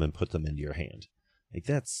among them and put them into your hand. Like,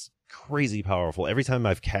 that's crazy powerful. Every time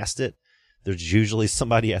I've cast it, there's usually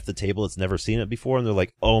somebody at the table that's never seen it before, and they're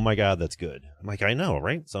like, oh my god, that's good. I'm like, I know,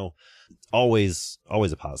 right? So always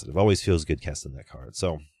a positive. Always feels good casting that card.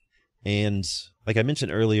 So, and like I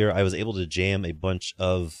mentioned earlier, I was able to jam a bunch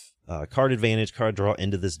of card advantage, card draw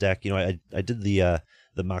into this deck. You know, I did the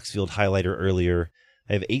Moxfield highlighter earlier.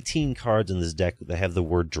 I have 18 cards in this deck that have the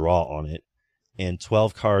word draw on it, and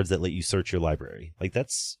 12 cards that let you search your library. Like,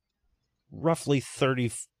 that's roughly 30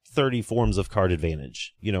 forms of card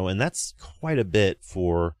advantage, you know, and that's quite a bit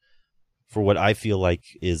for what I feel like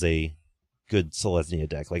is a good Selesnya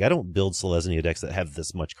deck. Like, I don't build Selesnya decks that have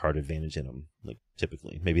this much card advantage in them, like,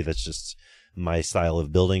 typically. Maybe that's just my style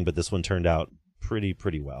of building, but this one turned out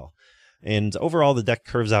pretty well. And overall, the deck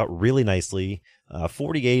curves out really nicely.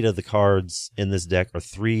 48 of the cards in this deck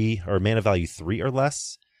are mana value 3 or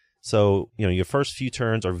less. So, you know, your first few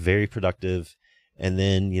turns are very productive. And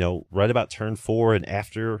then, you know, right about turn 4 and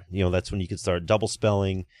after, you know, that's when you can start double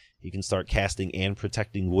spelling. You can start casting and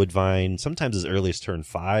protecting Woodvine, sometimes as early as turn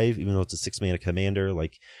 5, even though it's a 6 mana commander.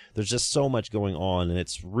 Like, there's just so much going on, and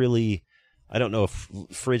it's really, I don't know if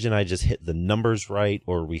Fridge and I just hit the numbers right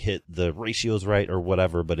or we hit the ratios right or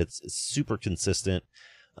whatever, but it's super consistent.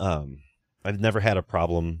 I've never had a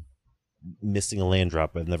problem missing a land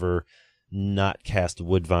drop. I've never not cast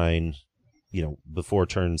Woodvine, you know, before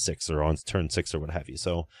turn 6 or on turn 6 or what have you.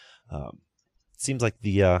 So it seems like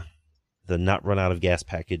the not run out of gas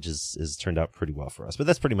package is turned out pretty well for us. But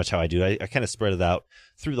that's pretty much how I do it. I kind of spread it out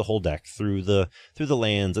through the whole deck, through the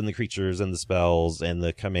lands and the creatures and the spells and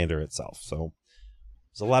the commander itself. So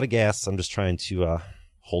there's a lot of gas. I'm just trying to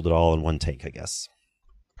hold it all in one tank, I guess.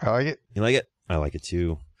 I like it. You like it? I like it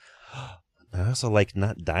too. I also like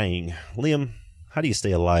not dying. Liam, how do you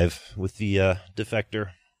stay alive with the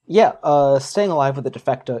Defector? Yeah, staying alive with the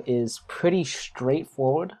Defector is pretty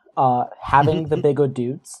straightforward. Having the bigger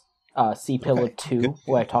dudes, see Pillar 2, good.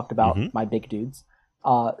 where I talked about my big dudes,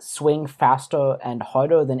 swing faster and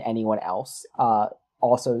harder than anyone else.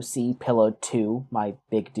 Also see Pillar 2, my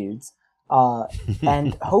big dudes,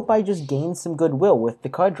 and hope I just gain some goodwill with the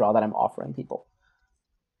card draw that I'm offering people.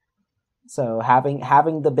 So having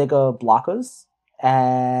the bigger blockers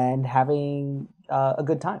and having a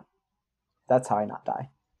good time. That's how I not die.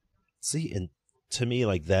 See, and to me,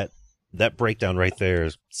 like, that breakdown right there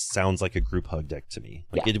sounds like a group hug deck to me.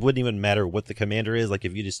 Like, It wouldn't even matter what the commander is. Like,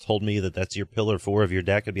 if you just told me that that's your pillar 4 of your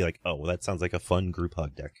deck, I'd be like, oh, well, that sounds like a fun group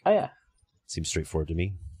hug deck. Oh, yeah. Seems straightforward to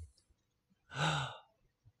me.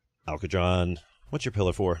 Alcadron, what's your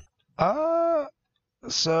pillar 4?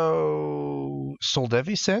 So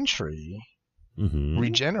Soldevi Sentry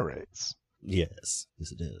regenerates. Yes,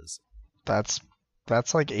 it is. That's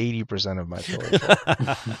like 80% of my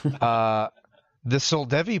pillar. The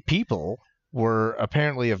Soldevi people were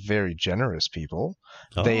apparently a very generous people.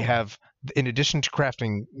 Oh. They have, in addition to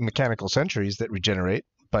crafting mechanical sentries that regenerate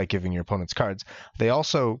by giving your opponents cards, they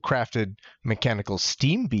also crafted mechanical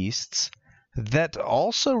steam beasts that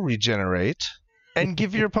also regenerate and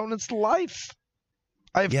give your opponents life.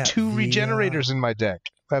 I have 2 regenerators in my deck.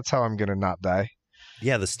 That's how I'm going to not die.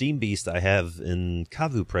 Yeah, the steam beast I have in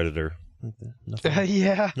Kavu Predator.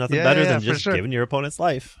 Nothing nothing better than just giving your opponent's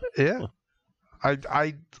life. Yeah.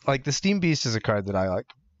 I like the Steam Beast is a card that I like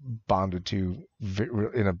bonded to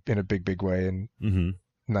in a big way in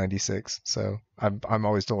 96. So I'm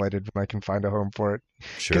always delighted when I can find a home for it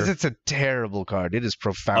because it's a terrible card. It is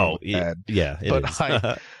profoundly bad. Yeah, it is.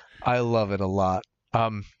 I love it a lot.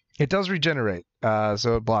 It does regenerate,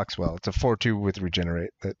 so it blocks well. It's a 4/2 with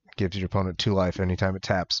regenerate that gives your opponent 2 life anytime it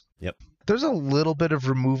taps. Yep. There's a little bit of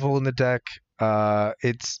removal in the deck.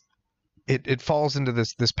 It falls into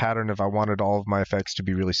this pattern of I wanted all of my effects to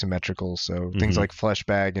be really symmetrical. So things like Flesh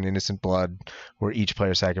Bag and Innocent Blood, where each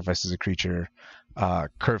player sacrifices a creature.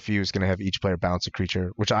 Curfew is going to have each player bounce a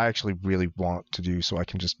creature, which I actually really want to do so I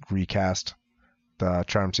can just recast the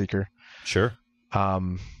Charm Seeker. Sure.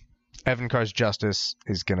 Evan Carr's Justice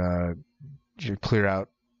is going to clear out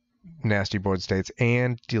nasty board states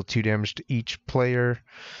and deal 2 damage to each player.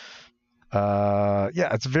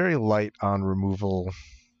 Yeah, it's very light on removal.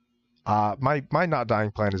 My not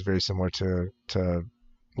dying plan is very similar to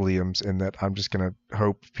Liam's in that I'm just gonna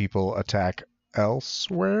hope people attack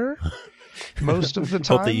elsewhere most of the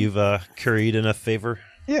time. Hope that you've curried enough favor.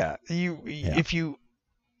 Yeah, if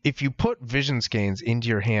you put Vision Skeins into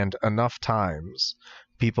your hand enough times,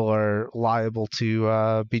 people are liable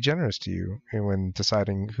to be generous to you when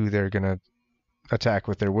deciding who they're gonna attack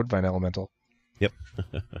with their Woodvine Elemental. Yep,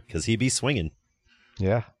 because he'd be swinging.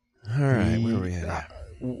 Yeah. All right, where are we at?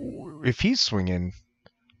 If he's swinging,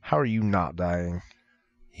 how are you not dying?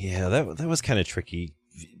 Yeah, that was kind of tricky.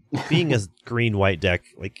 Being a green-white deck,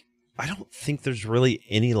 like, I don't think there's really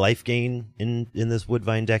any life gain in this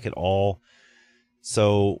Woodvine deck at all.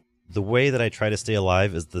 So the way that I try to stay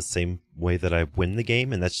alive is the same way that I win the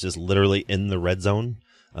game, and that's just literally in the red zone.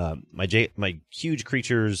 My huge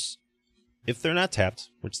creatures, if they're not tapped,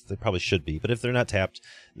 which they probably should be, but if they're not tapped,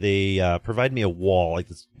 they provide me a wall, like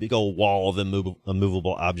this big old wall of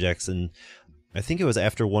immovable objects. And I think it was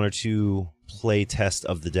after 1 or 2 play tests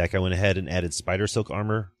of the deck, I went ahead and added Spider Silk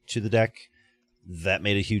Armor to the deck. That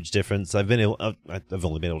made a huge difference. I've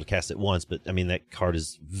only been able to cast it once, but I mean, that card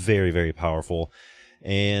is very, very powerful.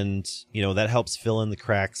 And, you know, that helps fill in the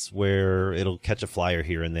cracks where it'll catch a flyer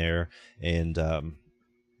here and there. And,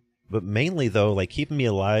 but mainly, though, like, keeping me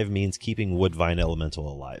alive means keeping Woodvine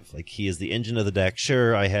Elemental alive. Like, he is the engine of the deck.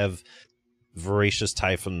 Sure, I have Voracious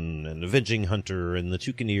Typhon and Avenging Hunter and the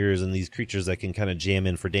Toucaneers and these creatures that can kind of jam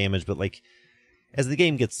in for damage, but, like, as the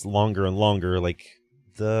game gets longer and longer, like,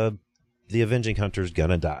 the Avenging Hunter's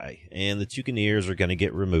gonna die, and the Toucaneers are gonna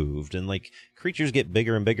get removed, and, like, creatures get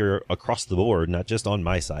bigger and bigger across the board, not just on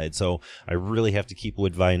my side, so I really have to keep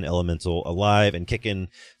Woodvine Elemental alive and kicking.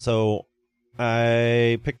 So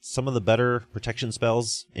I picked some of the better protection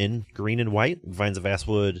spells in green and white. Vines of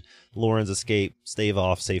Vastwood, Lauren's Escape, Stave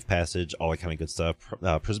Off, Safe Passage, all that kind of good stuff.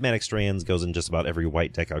 Prismatic Strands goes in just about every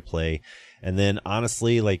white deck I play. And then,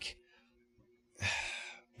 honestly, like,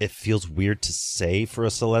 it feels weird to say for a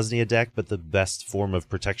Selesnya deck, but the best form of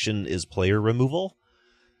protection is player removal.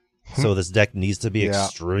 So this deck needs to be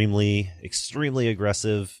extremely, extremely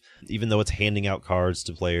aggressive, even though it's handing out cards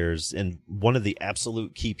to players. And one of the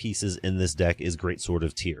absolute key pieces in this deck is Greatsword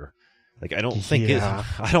of Tyr. Like, I don't think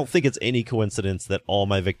it's any coincidence that all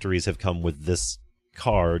my victories have come with this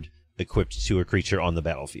card equipped to a creature on the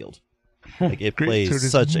battlefield. Like, it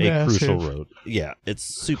plays such a crucial role. Yeah, it's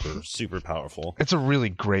super, super powerful. It's a really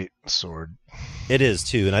great sword. It is,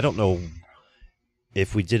 too, and I don't know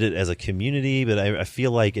if we did it as a community, but I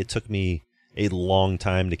feel like it took me a long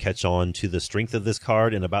time to catch on to the strength of this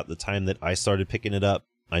card, and about the time that I started picking it up,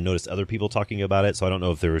 I noticed other people talking about it, so I don't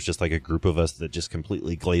know if there was just like a group of us that just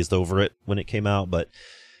completely glazed over it when it came out, but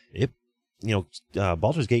it, you know,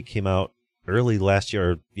 Baldur's Gate came out early last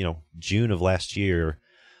year, or, you know, June of last year.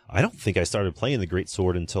 I don't think I started playing the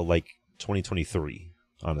Greatsword until like 2023,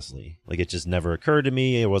 honestly. Like, it just never occurred to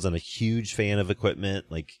me. I wasn't a huge fan of equipment,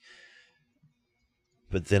 like,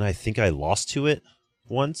 but then I think I lost to it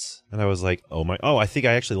once, and I was like, I think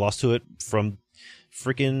I actually lost to it from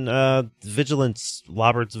freaking Vigilance,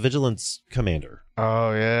 Lobert's Vigilance Commander.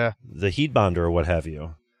 Oh, yeah. The Heatbonder or what have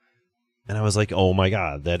you. And I was like, oh my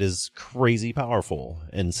god, that is crazy powerful.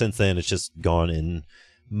 And since then, it's just gone in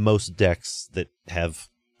most decks that have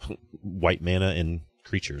white mana and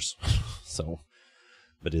creatures. So,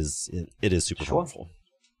 but it is super powerful.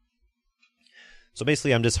 So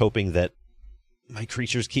basically, I'm just hoping that my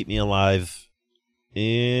creatures keep me alive,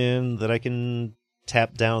 and that I can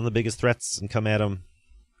tap down the biggest threats and come at them.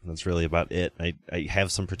 That's really about it. I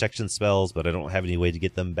have some protection spells, but I don't have any way to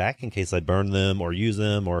get them back in case I burn them or use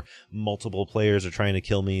them, or multiple players are trying to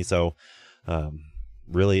kill me. So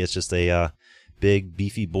really, it's just a big,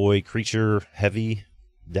 beefy boy, creature-heavy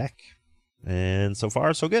deck. And so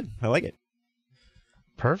far, so good. I like it.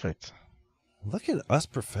 Perfect. Look at us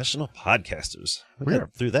professional podcasters. We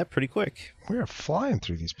got through that pretty quick. We are flying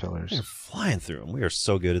through these pillars. We are flying through them. We are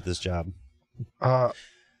so good at this job.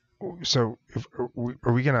 So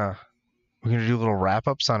are we gonna do little wrap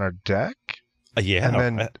ups on our deck? Yeah,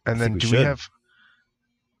 and then do we have?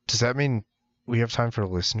 Does that mean we have time for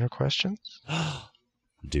listener questions?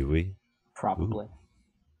 Do we? Probably. Ooh.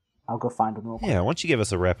 I'll go find them real quick. Yeah, why don't you give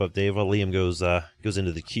us a wrap up, Dave, while Liam goes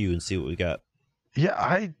into the queue and see what we got. Yeah,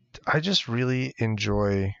 I just really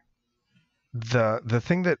enjoy the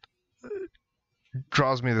thing that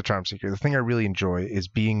draws me to the Charm Seeker. The thing I really enjoy is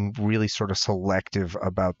being really sort of selective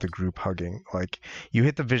about the group hugging. Like, you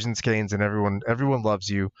hit the Vision Skeins and everyone loves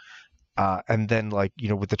you, and then, like, you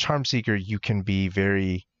know, with the Charm Seeker you can be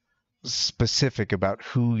very specific about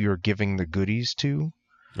who you're giving the goodies to,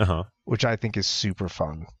 which I think is super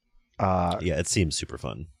fun. Yeah, it seems super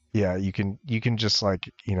fun. Yeah, you can just like,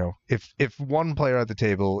 if one player at the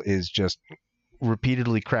table is just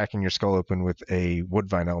repeatedly cracking your skull open with a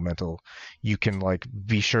Woodvine Elemental, you can like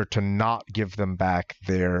be sure to not give them back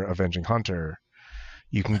their Avenging Hunter.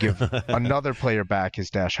 You can give another player back his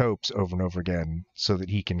Dash Hopes over and over again so that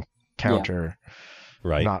he can counter,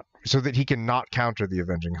 so that he can not counter the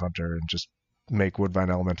Avenging Hunter and just make Woodvine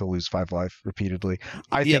Elemental lose 5 life repeatedly.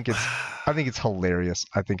 I think it's hilarious.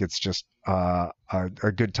 I think it's just a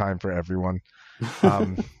good time for everyone.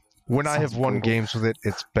 When I have won games with it,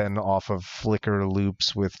 it's been off of flicker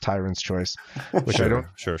loops with Tyrant's Choice, which I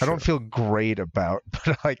don't feel great about,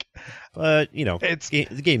 but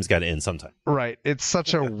the game's got to end sometime. Right. It's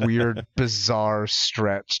such a weird, bizarre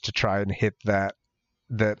stretch to try and hit that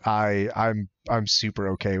I'm super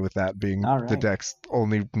okay with that being the deck's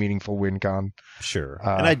only meaningful win con. Sure.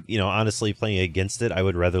 And I honestly, playing against it, I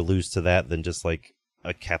would rather lose to that than just like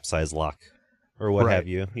a capsize lock or what have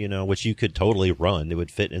you, which you could totally run. It would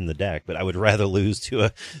fit in the deck, but I would rather lose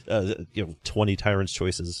to a 20 Tyrant's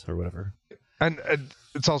Choices or whatever. And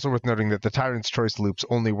it's also worth noting that the Tyrant's Choice loops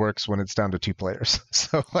only works when it's down to 2 players.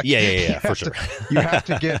 So for sure. You have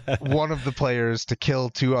to get one of the players to kill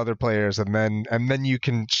 2 other players, and then you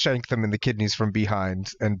can shank them in the kidneys from behind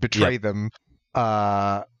and betray them.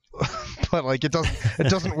 But like it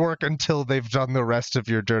doesn't work until they've done the rest of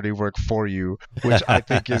your dirty work for you, which I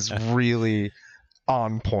think is really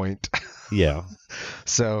on point. Yeah.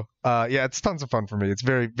 So it's tons of fun for me. It's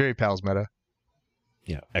very, very Pals meta.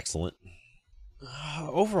 Yeah, excellent.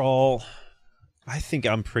 Overall, I think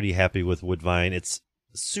I'm pretty happy with Woodvine. It's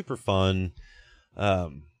super fun. I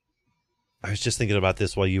was just thinking about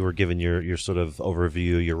this while you were giving your sort of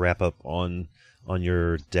overview, your wrap up on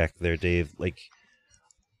your deck there, Dave. Like,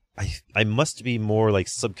 I must be more like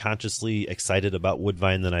subconsciously excited about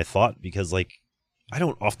Woodvine than I thought, because like I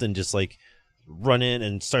don't often just like run in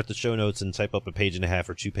and start the show notes and type up a page and a half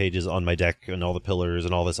or 2 pages on my deck and all the pillars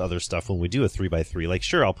and all this other stuff when we do a 3x3. Like,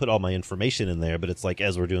 sure, I'll put all my information in there, but it's like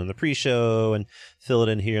as we're doing the pre-show and fill it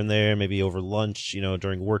in here and there, maybe over lunch,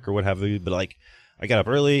 during work or what have you. But like, I got up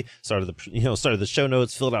early, started the show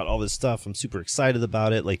notes, filled out all this stuff. I'm super excited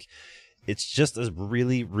about it. Like, it's just a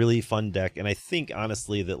really, really fun deck. And I think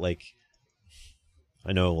honestly that like,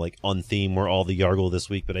 I know, like, on theme, we're all the Yargle this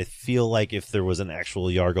week, but I feel like if there was an actual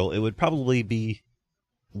Yargle, it would probably be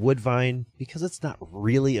Woodvine, because it's not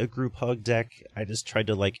really a group hug deck. I just tried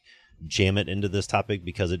to, like, jam it into this topic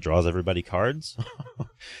because it draws everybody cards.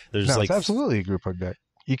 It's absolutely a group hug deck.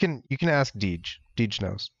 You can ask Deej. Deej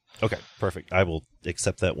knows. Okay, perfect. I will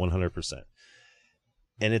accept that 100%.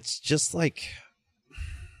 And it's just, like,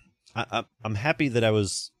 I'm happy that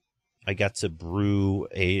I got to brew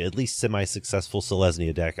a at least semi-successful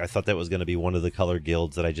Selesnya deck. I thought that was going to be one of the color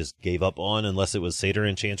guilds that I just gave up on, unless it was Satyr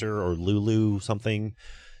Enchanter or Lulu something,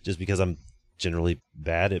 just because I'm generally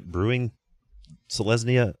bad at brewing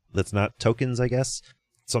Selesnya that's not tokens, I guess.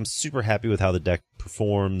 So I'm super happy with how the deck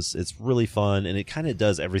performs. It's really fun, and it kind of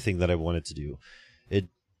does everything that I want it to do. It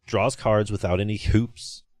draws cards without any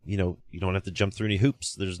hoops. You don't have to jump through any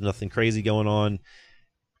hoops. There's nothing crazy going on.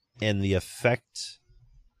 And the effect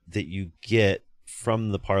that you get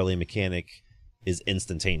from the parlay mechanic is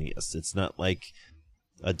instantaneous. It's not like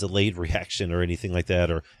a delayed reaction or anything like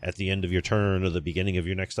that, or at the end of your turn or the beginning of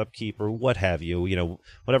your next upkeep or what have you,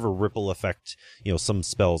 whatever ripple effect, some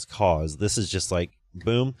spells cause. This is just like,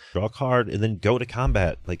 boom, draw a card and then go to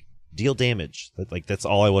combat, like deal damage. Like, that's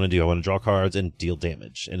all I want to do. I want to draw cards and deal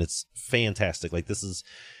damage. And it's fantastic. Like, this is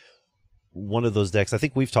one of those decks. I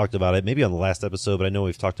think we've talked about it maybe on the last episode, but I know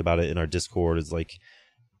we've talked about it in our Discord. Is like,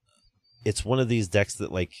 it's one of these decks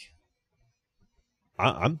that, like,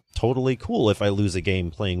 I'm totally cool if I lose a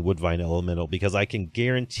game playing Woodvine Elemental, because I can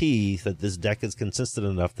guarantee that this deck is consistent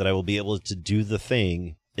enough that I will be able to do the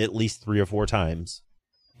thing at least 3 or 4 times,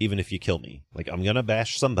 even if you kill me. Like, I'm going to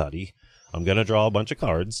bash somebody. I'm going to draw a bunch of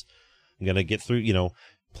cards. I'm going to get through,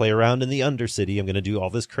 play around in the Undercity. I'm going to do all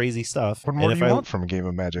this crazy stuff. What more do you want from a game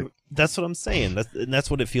of Magic? That's what I'm saying. That's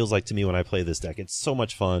what it feels like to me when I play this deck. It's so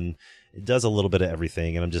much fun. It does a little bit of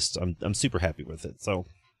everything, and I'm super happy with it. So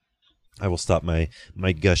I will stop my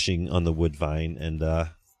gushing on the Woodvine and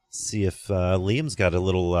see if Liam's got a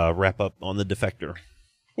little wrap up on the Defector.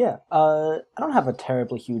 Yeah, I don't have a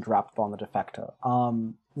terribly huge wrap up on the Defector.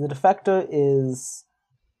 The Defector is,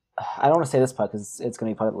 I don't want to say this part because it's going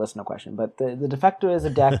to be part of the listener question, but the Defector is a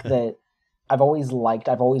deck that I've always liked.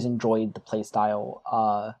 I've always enjoyed the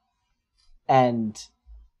playstyle, and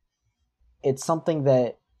it's something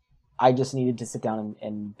that I just needed to sit down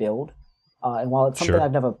and build. And while it's something Sure.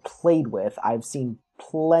 I've never played with, I've seen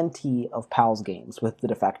plenty of Pals games with the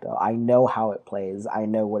Defecto. I know how it plays. I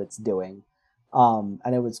know what it's doing. I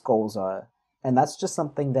know what its goals are. And that's just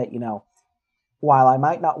something that, while I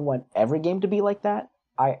might not want every game to be like that,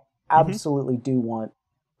 I absolutely do want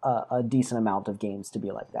a decent amount of games to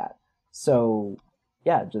be like that. So,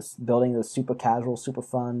 yeah, just building a super casual, super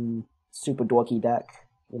fun, super dorky deck,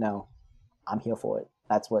 I'm here for it.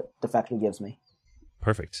 That's what Defecto gives me.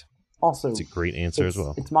 Perfect. Also, That's a great answer as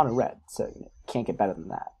well. It's mono red, so can't get better than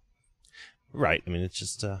that. Right. I mean, it's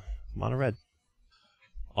just mono red.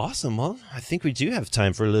 Awesome. Well, I think we do have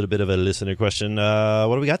time for a little bit of a listener question.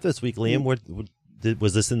 What do we got this week, Liam?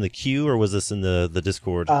 Was this in the queue or was this in the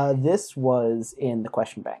Discord? This was in the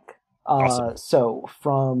question bank. Awesome. So,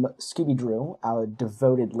 from Scooby Drew, our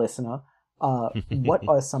devoted listener, what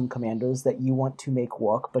are some commanders that you want to make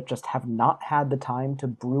work but just have not had the time to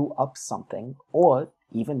brew up something or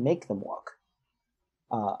even make them work?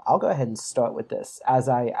 I'll go ahead and start with this. As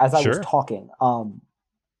I Sure. was talking,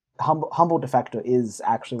 Humble Defector is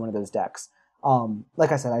actually one of those decks.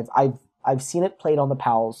 Like I said, I've seen it played on the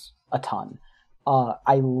Pals a ton.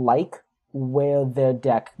 I like where their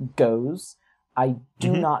deck goes. I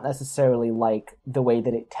do not necessarily like the way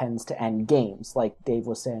that it tends to end games, like Dave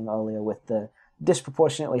was saying earlier with the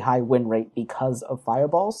disproportionately high win rate because of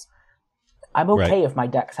fireballs. I'm okay if my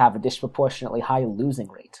decks have a disproportionately high losing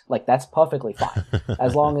rate. Like, that's perfectly fine,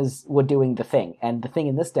 as long as we're doing the thing. And the thing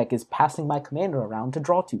in this deck is passing my commander around to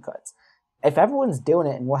draw 2 cards. If everyone's doing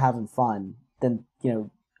it and we're having fun, then,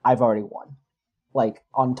 I've already won. Like,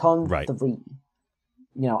 on turn 3,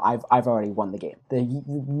 I've already won the game.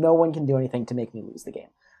 No one can do anything to make me lose the game.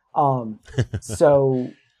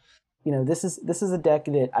 So, this is a deck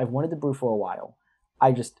that I've wanted to brew for a while.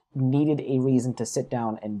 I just needed a reason to sit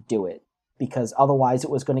down and do it, because otherwise it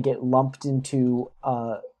was going to get lumped into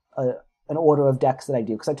an order of decks that I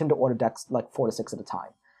do, because I tend to order decks like 4 to 6 at a time.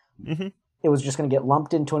 Mm-hmm. It was just going to get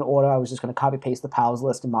lumped into an order. I was just going to copy paste the Pals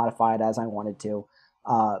list and modify it as I wanted to.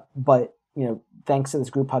 But thanks to this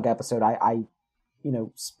group hug episode, I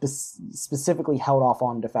specifically held off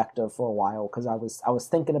on Defecto for a while because I was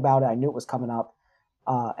thinking about it. I knew it was coming up,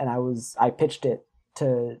 and I pitched it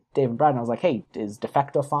to Dave and Brad, and I was like, "Hey, is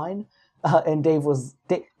Defecto fine?" And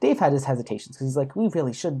Dave had his hesitations because he's like, "We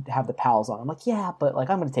really should have the Pals on." I'm like, "Yeah, but like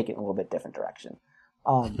I'm going to take it in a little bit different direction."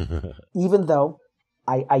 Even though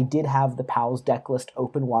I did have the Pals deck list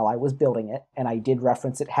open while I was building it, and I did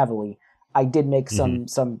reference it heavily, I did make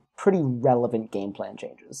some pretty relevant game plan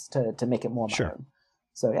changes to make it more modern. Sure.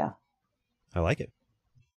 So yeah. I like it.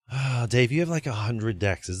 Dave, you have like 100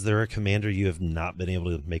 decks. Is there a commander you have not been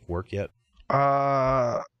able to make work yet?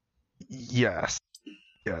 Yes.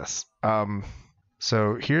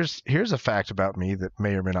 So here's a fact about me that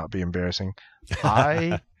may or may not be embarrassing.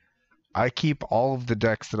 I keep all of the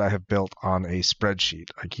decks that I have built on a spreadsheet.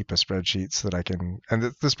 I keep a spreadsheet so that I can, and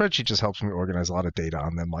the spreadsheet just helps me organize a lot of data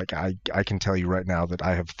on them. Like I can tell you right now that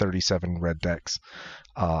I have 37 red decks.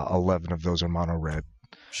 11 of those are mono red.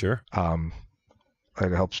 Sure.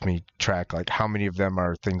 It helps me track like how many of them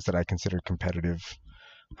are things that I consider competitive,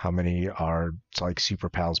 how many are like super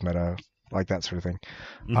pals meta, like that sort of thing.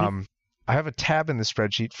 Mm-hmm. I have a tab in the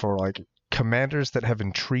spreadsheet for like commanders that have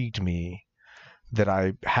intrigued me that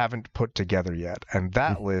I haven't put together yet, and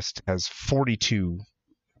that list has 42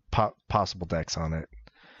 possible decks on it.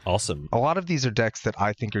 Awesome. A lot of these are decks that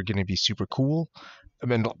I think are going to be super cool. I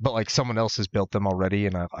mean, but like someone else has built them already,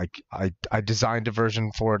 and I designed a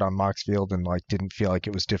version for it on Moxfield, and like didn't feel like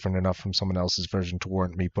it was different enough from someone else's version to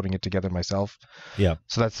warrant me putting it together myself. Yeah.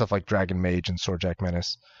 So that's stuff like Dragon Mage and Swordjack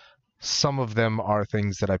Menace. Some of them are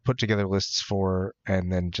things that I put together lists for,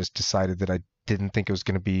 and then just decided that I didn't think it was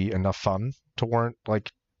going to be enough fun to warrant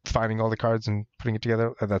like finding all the cards and putting it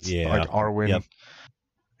together. And that's like Arwen. Yep.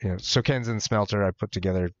 Sokenzen Smelter I put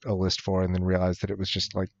together a list for, and then realized that it was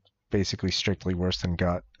just like basically strictly worse than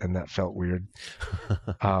Gut, and that felt weird.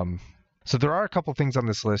 So there are a couple things on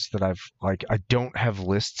this list that I don't have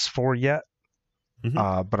lists for yet,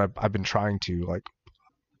 but I've been trying to. Like,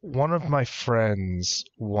 one of my friends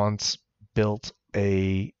once built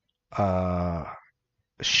a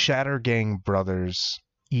Shattergang Brothers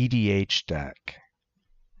EDH deck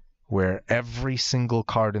where every single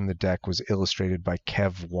card in the deck was illustrated by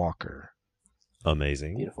Kev Walker.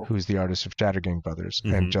 Amazing. Beautiful. Who's the artist of Shattergang Brothers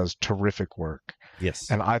and does terrific work. Yes.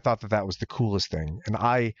 And I thought that was the coolest thing. And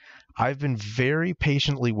I've been very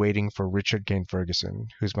patiently waiting for Richard Gain Ferguson,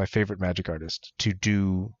 who's my favorite Magic artist, to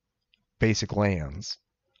do basic lands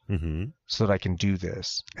so that I can do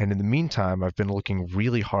this. And in the meantime, I've been looking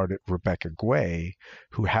really hard at Rebecca Guay,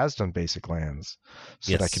 who has done basic lands,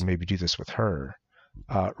 so that I can maybe do this with her.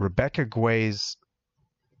 Rebecca Gway's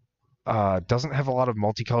doesn't have a lot of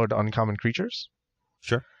multicolored uncommon creatures,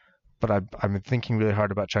 Sure. but I've been thinking really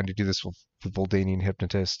hard about trying to do this with Voldanian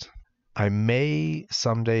Hypnotist. I may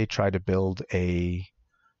someday try to build a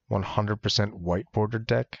 100% white bordered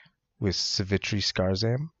deck with Savitri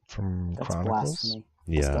Skarzam from That's Chronicles. blasphemy.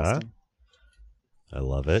 Yeah. Disgusting. I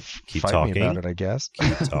love it. Keep Fight talking. me about it, I guess.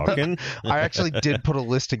 Keep talking. I actually did put a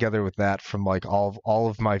list together with that from like all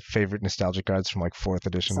of my favorite nostalgic cards from like 4th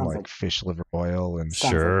edition, Sounds like like- Fish Liver Oil and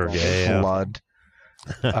Sounds Sure. like Yeah. Flood.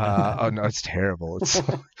 Oh no, it's terrible. It's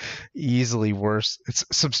easily worse. It's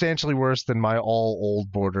substantially worse than my all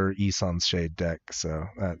old border Eson's Shade deck. So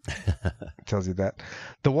that tells you that.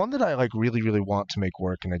 The one that I like really, really want to make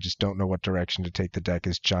work, and I just don't know what direction to take the deck,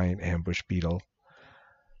 is Giant Ambush Beetle.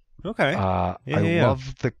 Okay. I yeah.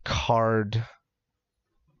 love the card.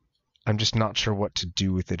 I'm just not sure what to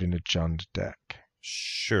do with it in a Jund deck.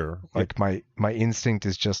 Sure. Like my instinct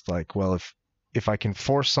is just like, well, if I can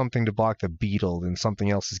force something to block the beetle, then something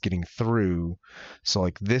else is getting through. So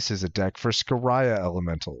like this is a deck for Skyraya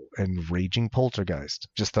Elemental and Raging Poltergeist,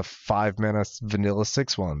 just the 5-mana vanilla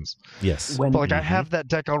 6/1s. Yes. When But like I have that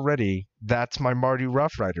deck already. That's my Mardu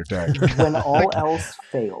Rough Rider deck. when all else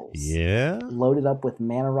fails, Yeah. load it up with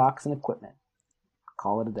mana rocks and equipment.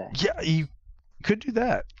 Call it a day. Yeah, you could do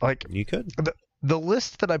that. Like You could. the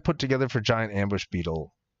list that I put together for Giant Ambush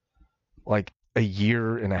Beetle, like a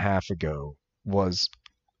year and a half ago,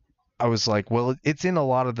 I was like, well, it's in a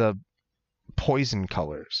lot of the poison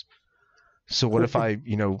colors. So what if I,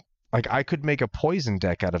 like I could make a poison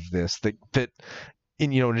deck out of this that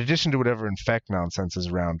in addition to whatever infect nonsense is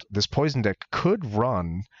around, this poison deck could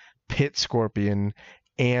run Pit Scorpion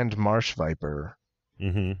and Marsh Viper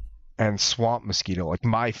Mm-hmm. and Swamp Mosquito, like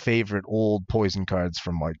my favorite old poison cards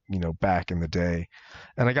from like, back in the day.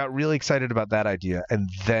 And I got really excited about that idea. And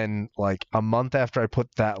then like a month after I put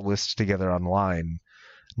that list together online,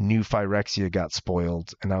 new Phyrexia got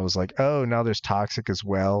spoiled. And I was like, oh, now there's Toxic as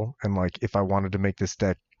well. And like, if I wanted to make this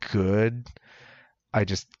deck good,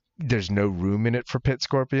 there's no room in it for Pit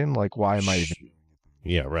Scorpion. Like, why am I even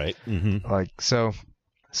Yeah, right. Mm-hmm. like, so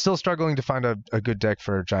still struggling to find a good deck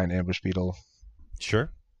for Giant Ambush Beetle.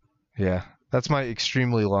 Sure. Yeah. That's my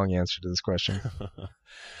extremely long answer to this question.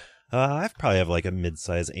 I probably have like a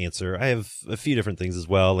mid-size answer. I have a few different things as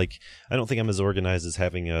well. Like, I don't think I'm as organized as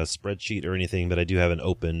having a spreadsheet or anything, but I do have an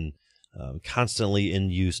open, constantly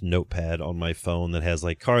in use notepad on my phone that has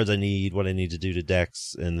like cards I need, what I need to do to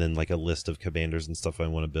decks, and then like a list of commanders and stuff I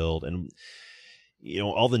want to build. And,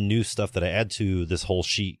 all the new stuff that I add to this whole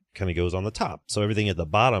sheet kind of goes on the top. So everything at the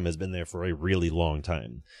bottom has been there for a really long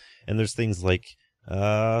time. And there's things like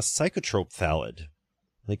Psychotrope Thallid.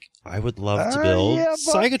 Like, I would love to build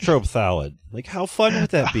Psychotrope Thallid. Like, how fun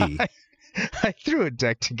would that be? I threw a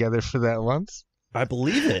deck together for that once. I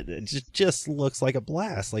believe it. It just looks like a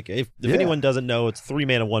blast. Like, if anyone doesn't know, it's 3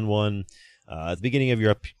 mana 1/1. At the beginning of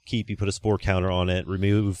your upkeep, you put a spore counter on it,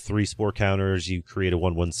 remove 3 spore counters, you create a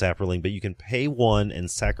 1/1 Saproling, but you can pay 1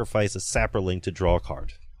 and sacrifice a Saproling to draw a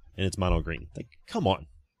card. And it's mono green. Like, come on.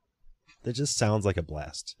 That just sounds like a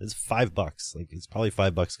blast. It's $5. Like, it's probably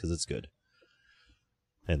 $5 because it's good.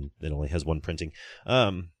 And it only has 1 printing.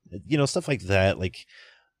 Stuff like that, like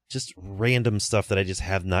just random stuff that I just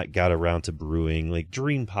have not got around to brewing, like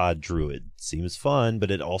Dreampod Druid seems fun,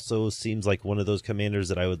 but it also seems like one of those commanders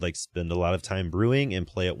that I would like spend a lot of time brewing and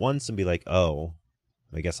play it once and be like, oh,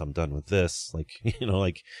 I guess I'm done with this. Like,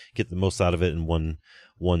 like get the most out of it in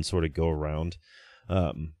one sort of go around.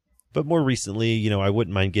 But more recently, I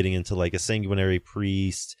wouldn't mind getting into like a Sanguinary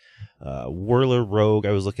Priest, Whirler Rogue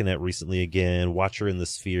I was looking at recently again, Watcher in the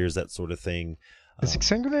Spheres, that sort of thing. Is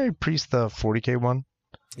Sanguinary Priest the 40k one?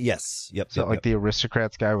 Yes. Yep. Is that like the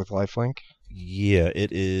Aristocrats guy with lifelink? Yeah,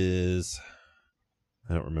 it is.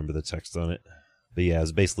 I don't remember the text on it. But yeah,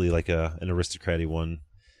 it's basically like an aristocratic one.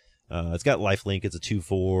 It's got lifelink. It's a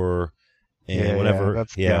 2/4. And whenever.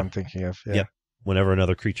 That's the I'm thinking of. Yeah. Yep. Whenever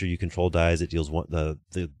another creature you control dies, it deals one.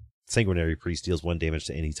 The Sanguinary Priest deals 1 damage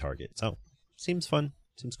to any target. So, seems fun.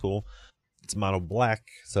 Seems cool. It's mono black.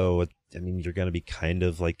 So, you're going to be kind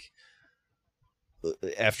of like.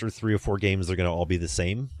 After 3 or 4 games, they're going to all be the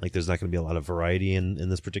same. Like, there's not going to be a lot of variety in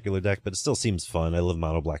this particular deck, but it still seems fun. I love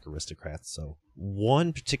mono black aristocrats. So,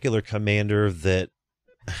 one particular commander that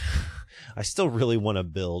I still really want to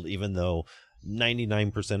build, even though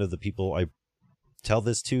 99% of the people I tell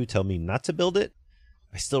this to tell me not to build it,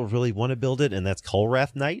 I still really want to build it, and that's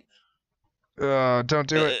Kolrath Knight. Don't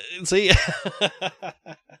do it. See?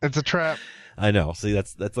 It's a trap. I know. See,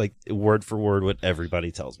 that's like word for word what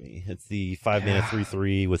everybody tells me. It's the 5 mana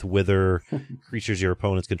 3/3 with Wither. Creatures your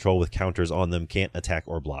opponents control with counters on them can't attack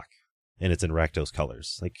or block. and it's in Rakdos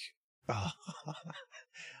colors. Like,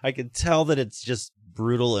 I can tell that it's just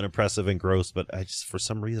brutal and oppressive and gross, but I just, for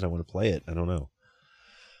some reason, I want to play it. I don't know.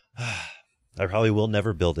 I probably will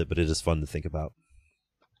never build it, but it is fun to think about.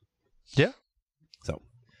 Yeah. So,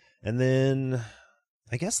 and then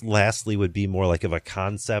I guess lastly would be more like of a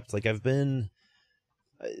concept. Like the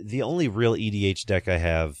only real EDH deck I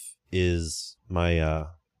have is my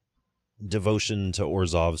devotion to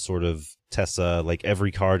Orzhov sort of Tessa. Like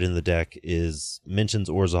every card in the deck mentions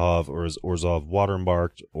Orzhov, or is Orzhov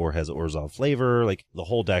watermarked, or has Orzhov flavor. Like the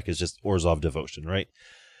whole deck is just Orzhov devotion, right?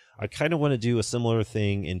 I kind of want to do a similar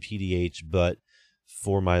thing in PDH, but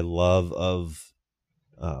for my love of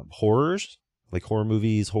horrors, like horror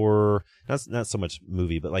movies, not so much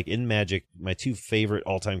movie, but like in Magic, my two favorite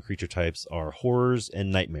all-time creature types are horrors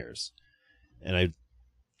and nightmares. And I'm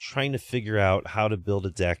trying to figure out how to build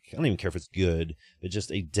a deck. I don't even care if it's good, but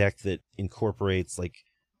just a deck that incorporates like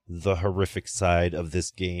the horrific side of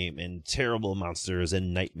this game and terrible monsters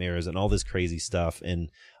and nightmares and all this crazy stuff.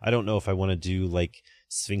 And I don't know if I want to do like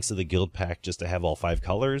Sphinx of the Guild Pack just to have all 5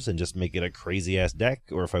 colors and just make it a crazy ass deck,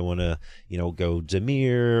 or if I want to, go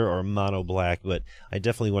Dimir or mono black. But I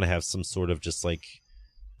definitely want to have some sort of just like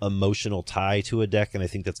emotional tie to a deck, and I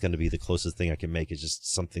think that's going to be the closest thing I can make, is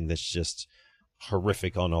just something that's just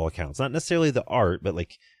horrific on all accounts. Not necessarily the art, but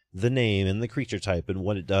like the name and the creature type and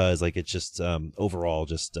what it does. Like it's just overall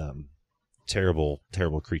just terrible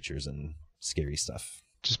creatures and scary stuff.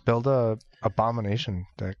 Just build a abomination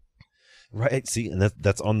deck. Right. See, and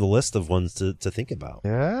that's on the list of ones to think about.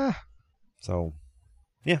 Yeah. So,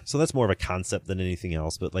 yeah. So that's more of a concept than anything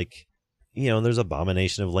else. But like, there's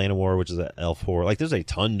Abomination of Llanowar, which is an elf horror. Like there's a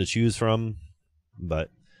ton to choose from, but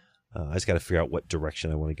I just got to figure out what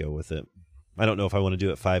direction I want to go with it. I don't know if I want to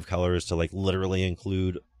do it 5 colors to like literally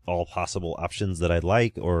include all possible options that I'd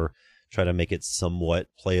like, or try to make it somewhat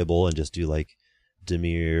playable and just do like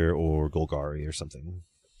Dimir or Golgari or something.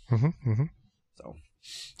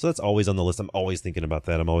 So that's always on the list. I'm always thinking about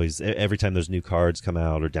that. I'm always, every time there's new cards come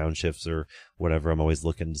out or downshifts or whatever, I'm always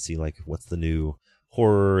looking to see like what's the new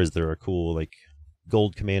horror. Is there a cool like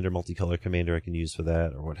gold commander, multicolor commander I can use for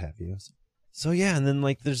that, or what have you. So yeah, and then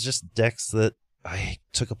like there's just decks that I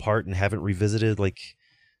took apart and haven't revisited, like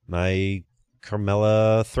my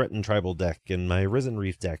Carmella Threatened Tribal deck and my Risen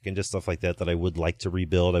Reef deck and just stuff like that I would like to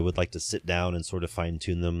rebuild. I would like to sit down and sort of fine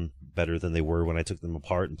tune them better than they were when I took them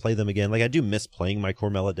apart and play them again. Like I do miss playing my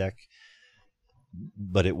Carmella deck,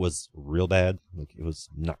 but it was real bad. Like it was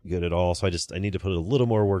not good at all. So I need to put a little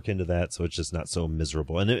more work into that, so it's just not so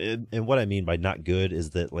miserable. And what I mean by not good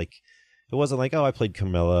is that like it wasn't like, oh, I played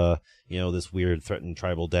Carmella, this weird Threatened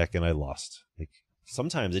Tribal deck and I lost. Like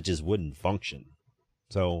sometimes it just wouldn't function.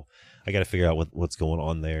 So I got to figure out what's going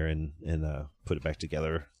on there and put it back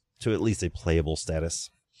together to at least a playable status.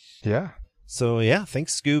 Yeah. So yeah,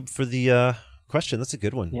 thanks Scoob for the question. That's a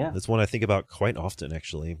good one. Yeah. That's one I think about quite often,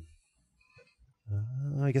 actually.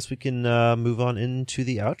 I guess we can move on into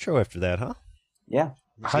the outro after that, huh? Yeah.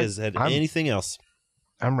 You guys had anything else?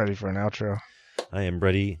 I'm ready for an outro. I am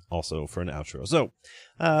ready also for an outro. So,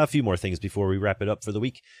 a few more things before we wrap it up for the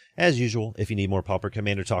week. As usual, if you need more Pauper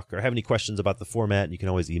Commander talk or have any questions about the format, you can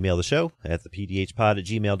always email the show at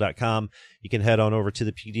thepdhpod@gmail.com. You can head on over to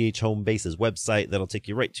the PDH Home Base's website. That'll take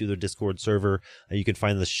you right to their Discord server. You can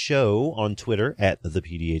find the show on Twitter at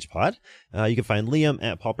thepdhpod. You can find Liam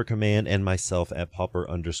at Pauper Command and myself at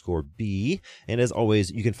Pauper_B. And as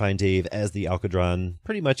always, you can find Dave as the Alcadron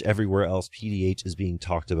pretty much everywhere else PDH is being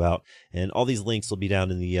talked about. And all these links will be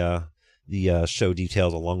down in the show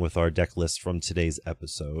details along with our deck list from today's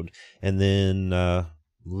episode. And then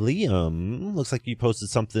Liam, looks like you posted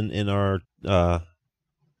something in our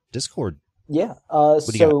Discord. Yeah.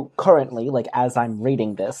 So currently, like as I'm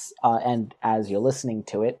reading this, and as you're listening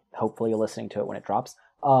to it, hopefully you're listening to it when it drops,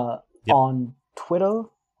 on Twitter,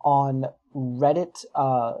 on Reddit,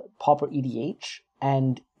 Pauper EDH,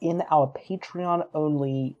 and in our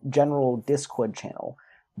Patreon-only general Discord channel,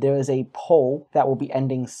 there is a poll that will be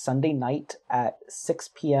ending Sunday night at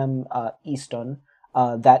 6 p.m. Eastern.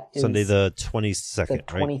 That is Sunday the 22nd, the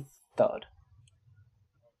 23rd. Right?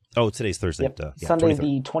 Oh, today's Thursday. Yep. Sunday 23rd.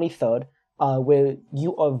 The 23rd, where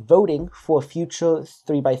you are voting for future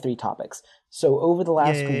 3x3 topics. So over the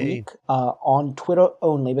last week, on Twitter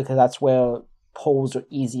only, because that's where polls are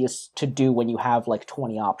easiest to do when you have like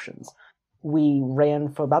 20 options. We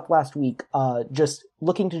ran for about the last week, just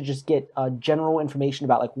looking to just get general information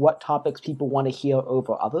about like what topics people want to hear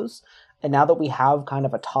over others. And now that we have kind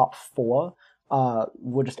of a top 4,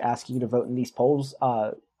 we're just asking you to vote in these polls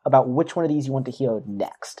about which one of these you want to hear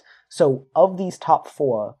next. So of these top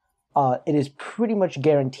 4, it is pretty much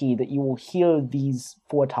guaranteed that you will hear these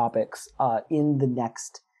 4 topics in the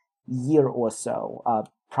next year or so,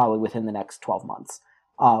 probably within the next 12 months.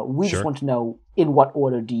 We just want to know in what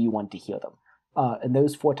order do you want to hear them. And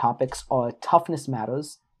those 4 topics are toughness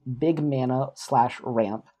matters, big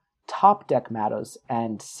mana/ramp, top deck matters,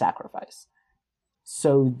 and sacrifice.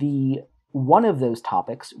 So one of those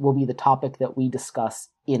topics will be the topic that we discuss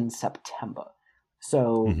in September.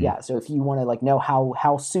 So so if you want to like know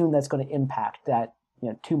how soon that's going to impact that,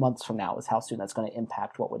 2 months from now is how soon that's going to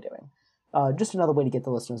impact what we're doing. Just another way to get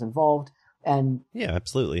the listeners involved. And yeah,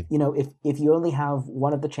 absolutely. If you only have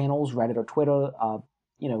one of the channels, Reddit or Twitter,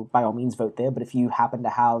 by all means vote there. But if you happen to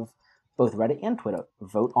have both Reddit and Twitter,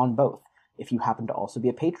 vote on both. If you happen to also be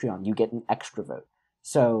a Patreon, you get an extra vote.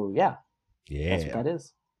 So yeah, that's what that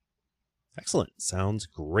is. Excellent. Sounds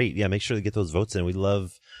great. Yeah, make sure to get those votes in. We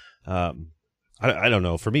love, I don't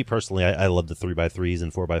know. For me personally, I love the 3x3s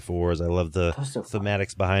and 4x4s. I love the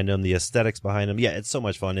thematics behind them, the aesthetics behind them. Yeah, it's so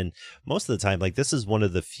much fun. And most of the time, like this is one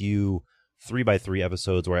of the few 3x3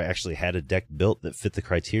 episodes where I actually had a deck built that fit the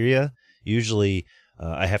criteria. Usually,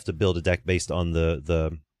 I have to build a deck based on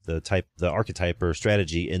the archetype or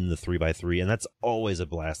strategy in the 3x3, and that's always a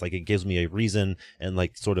blast. Like it gives me a reason and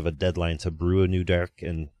like sort of a deadline to brew a new deck,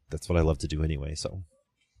 and that's what I love to do anyway. So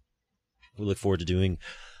we look forward to doing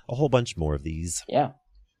a whole bunch more of these. Yeah.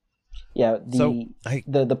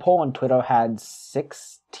 The poll on Twitter had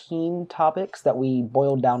 16 topics that we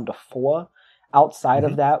boiled down to 4. Outside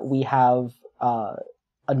of that, we have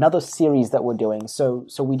another series that we're doing. So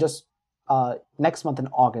we just next month in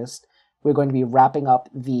August, we're going to be wrapping up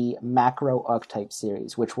the macro archetype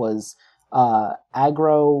series, which was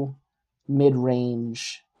aggro,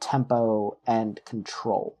 mid-range, tempo, and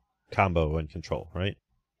control. Combo and control, right?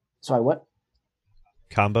 Sorry, what?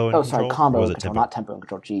 Combo and control? Combo and control, not tempo and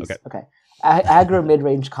control. Jeez. Okay. Aggro,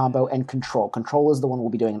 mid-range, combo, and control. Control is the one we'll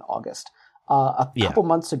be doing in August. A couple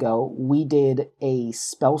months ago, we did a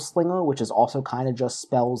spell slinger, which is also kind of just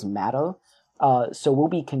spells matter. So we'll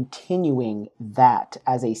be continuing that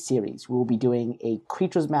as a series. We'll be doing a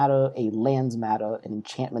creatures matter, a lands matter, an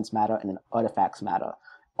enchantments matter, and an artifacts matter,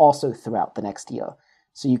 also throughout the next year.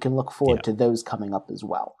 So you can look forward to those coming up as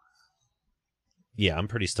well. Yeah, I'm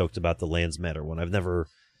pretty stoked about the lands matter one. I've never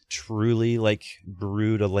truly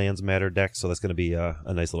brewed a lands matter deck, so that's going to be a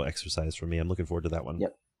nice little exercise for me. I'm looking forward to that one.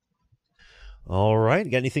 Yep. All right,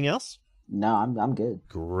 got anything else? No, I'm good.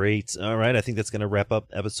 Great. All right, I think that's going to wrap up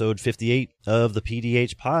episode 58 of the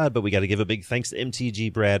PDH pod, but we got to give a big thanks to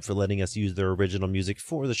MTG Brad for letting us use their original music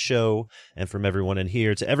for the show, and from everyone in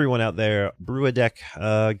here to everyone out there, brew a deck,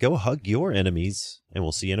 go hug your enemies, and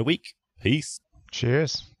we'll see you in a week. Peace.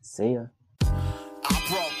 Cheers. See ya. I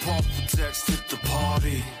brought bumper decks to the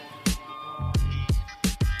party.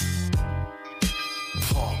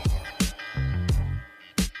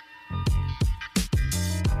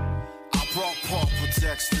 I brought bumper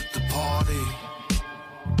decks to the party.